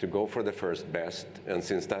economics, to go for the first best, and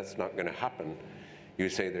since that's not going to happen, you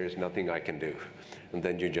say there's nothing I can do, and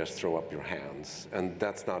then you just throw up your hands, and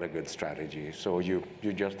that's not a good strategy. So you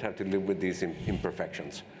just have to live with these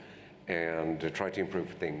imperfections and try to improve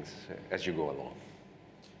things as you go along.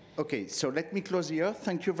 Okay, so let me close here.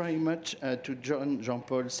 Thank you very much to John,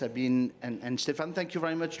 Jean-Paul, Sabine, and Stefan. Thank you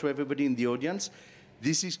very much to everybody in the audience.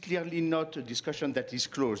 This is clearly not a discussion that is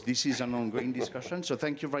closed. This is an ongoing discussion. So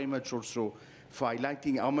thank you very much also for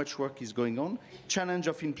highlighting how much work is going on. Challenge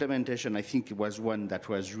of implementation, I think, was one that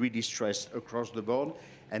was really stressed across the board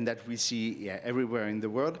and that we see everywhere in the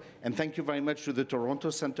world. And thank you very much to the Toronto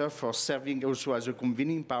Centre for serving also as a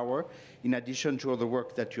convening power, in addition to all the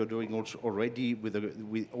work that you're doing also already with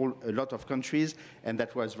a lot of countries, and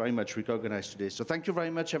that was very much recognized today. So thank you very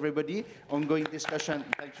much, everybody. Ongoing discussion.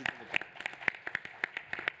 Thank you to the